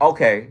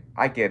 okay,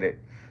 I get it.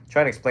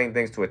 Trying to explain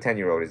things to a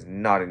 10-year-old is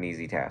not an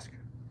easy task.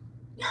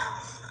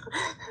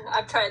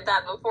 I've tried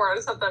that before.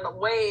 It's something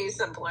way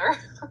simpler.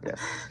 Yes.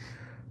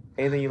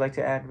 Anything you'd like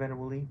to add,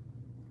 Venerable Lee?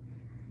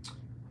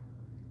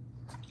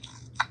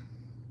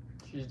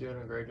 She's doing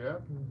a great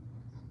job.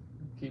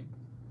 Keep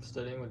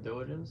studying with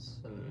diligence,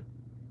 and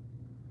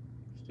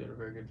she's doing a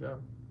very good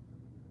job.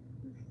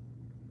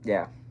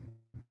 Yeah.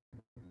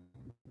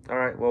 All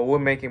right. Well, we're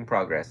making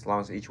progress. As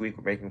long as each week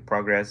we're making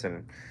progress,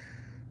 and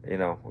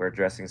we're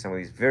addressing some of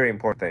these very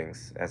important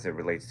things as it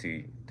relates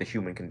to the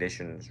human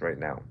conditions right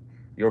now.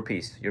 Your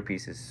piece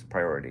is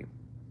priority.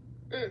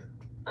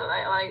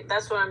 I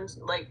that's what I'm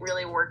like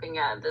really working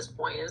at this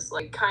point is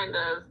like kind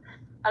of,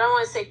 I don't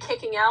want to say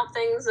kicking out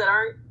things that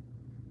aren't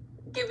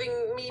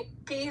giving me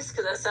peace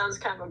because that sounds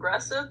kind of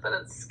aggressive, but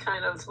it's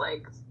kind of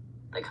like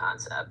the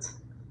concept.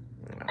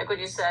 Like what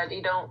you said,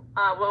 you don't.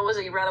 What was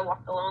it? You'd rather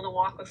walk alone than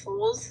walk with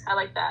fools. I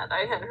like that.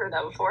 I hadn't heard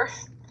that before.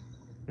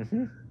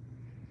 Mm-hmm.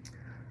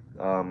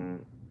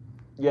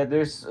 Yeah,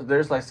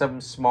 there's like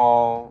some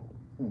small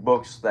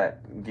books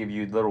that give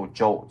you little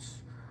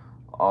jolts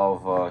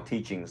of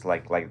teachings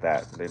like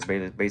that. They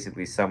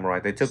basically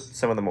summarize. They took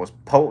some of the most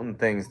potent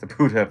things the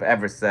Buddha have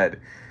ever said,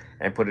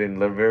 and put it in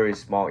very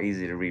small,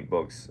 easy to read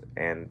books.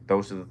 And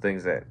those are the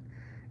things that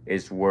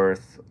is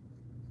worth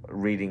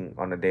reading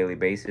on a daily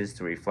basis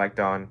to reflect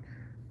on,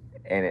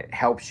 and it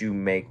helps you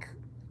make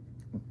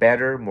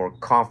better, more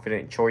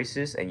confident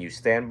choices, and you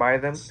stand by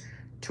them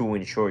to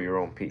ensure your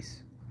own peace.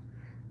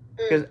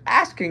 Because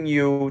asking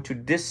you to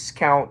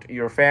discard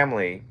your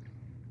family,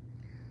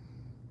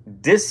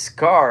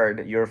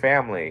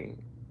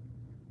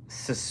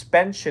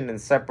 suspension and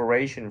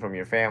separation from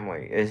your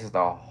family is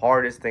the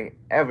hardest thing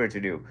ever to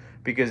do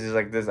because it's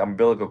like this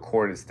umbilical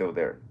cord is still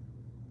there.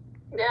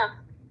 Yeah.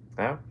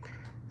 Yeah.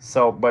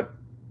 So, but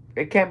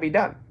it can be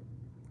done.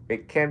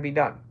 It can be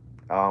done.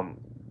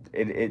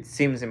 It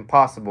seems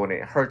impossible and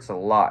it hurts a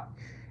lot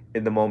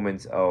in the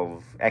moments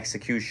of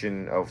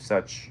execution of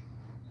such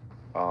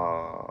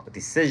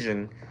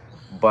decision,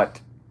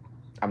 but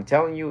I'm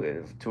telling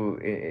you,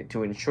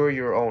 to ensure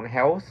your own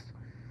health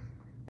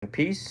and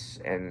peace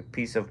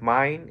of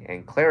mind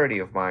and clarity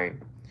of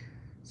mind,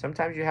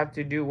 sometimes you have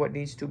to do what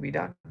needs to be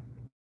done.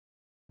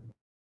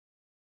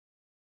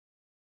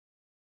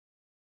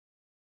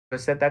 I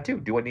said that too.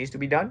 Do what needs to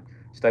be done,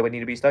 study what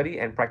need to be studied,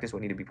 and practice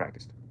what need to be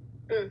practiced.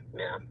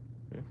 Yeah.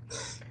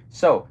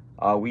 So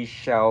we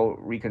shall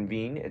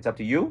reconvene. It's up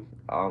to you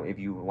if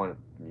you want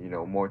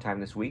more time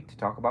this week to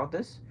talk about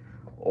this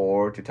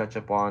or to touch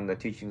upon the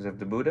teachings of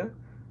the Buddha.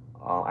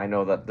 I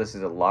know that this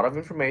is a lot of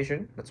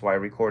information. That's why I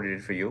recorded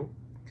it for you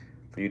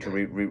to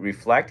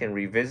reflect and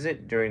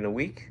revisit during the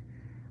week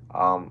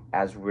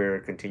as we're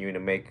continuing to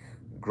make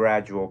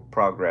gradual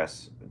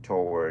progress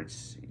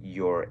towards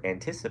your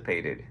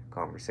anticipated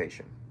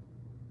conversation.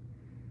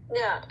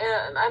 Yeah,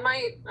 and I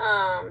might,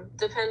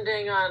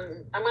 depending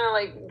on, I'm gonna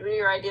like do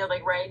your idea of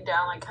like writing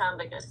down like kind of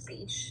like a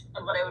speech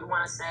of what I would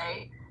want to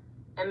say,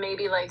 and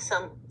maybe like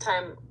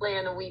sometime later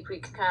in the week we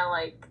could kind of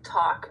like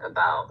talk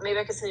about. Maybe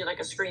I could send you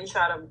like a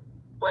screenshot of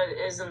what it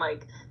is and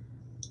like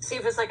see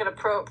if it's like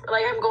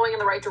like I'm going in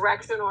the right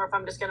direction, or if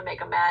I'm just gonna make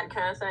them mad,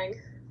 kind of thing.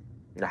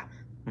 Yeah.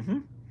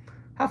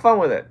 Have fun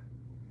with it.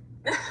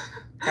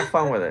 Have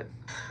fun with it.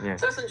 Yeah.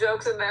 Throw some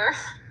jokes in there.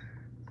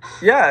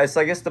 Yeah, it's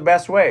like it's the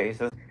best way.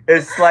 So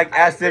it's like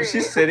I as if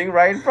she's agree. sitting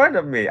right in front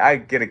of me. I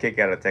get a kick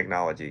out of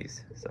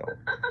technologies. So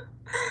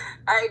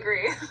I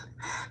agree.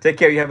 take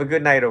care. You have a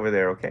good night over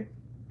there. Okay.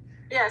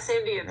 Yeah,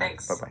 same to you. All right. Bye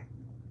Thanks. bye.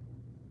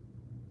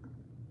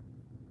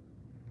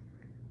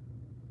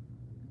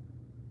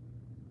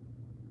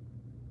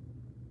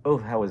 Oh,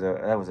 that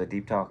was a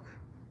deep talk.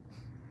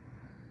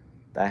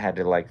 I had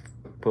to like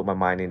put my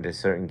mind into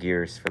certain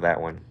gears for that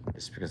one,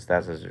 just because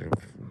that's a sort of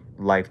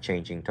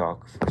life-changing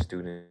talk for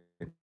students.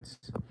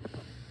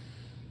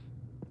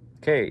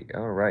 Okay,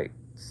 all right.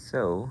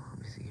 So let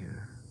me see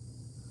here.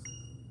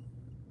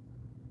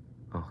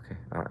 Okay,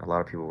 all right. A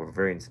lot of people were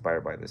very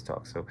inspired by this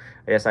talk. So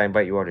yes, I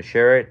invite you all to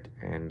share it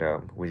and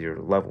with your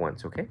loved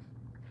ones. Okay,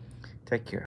 take care.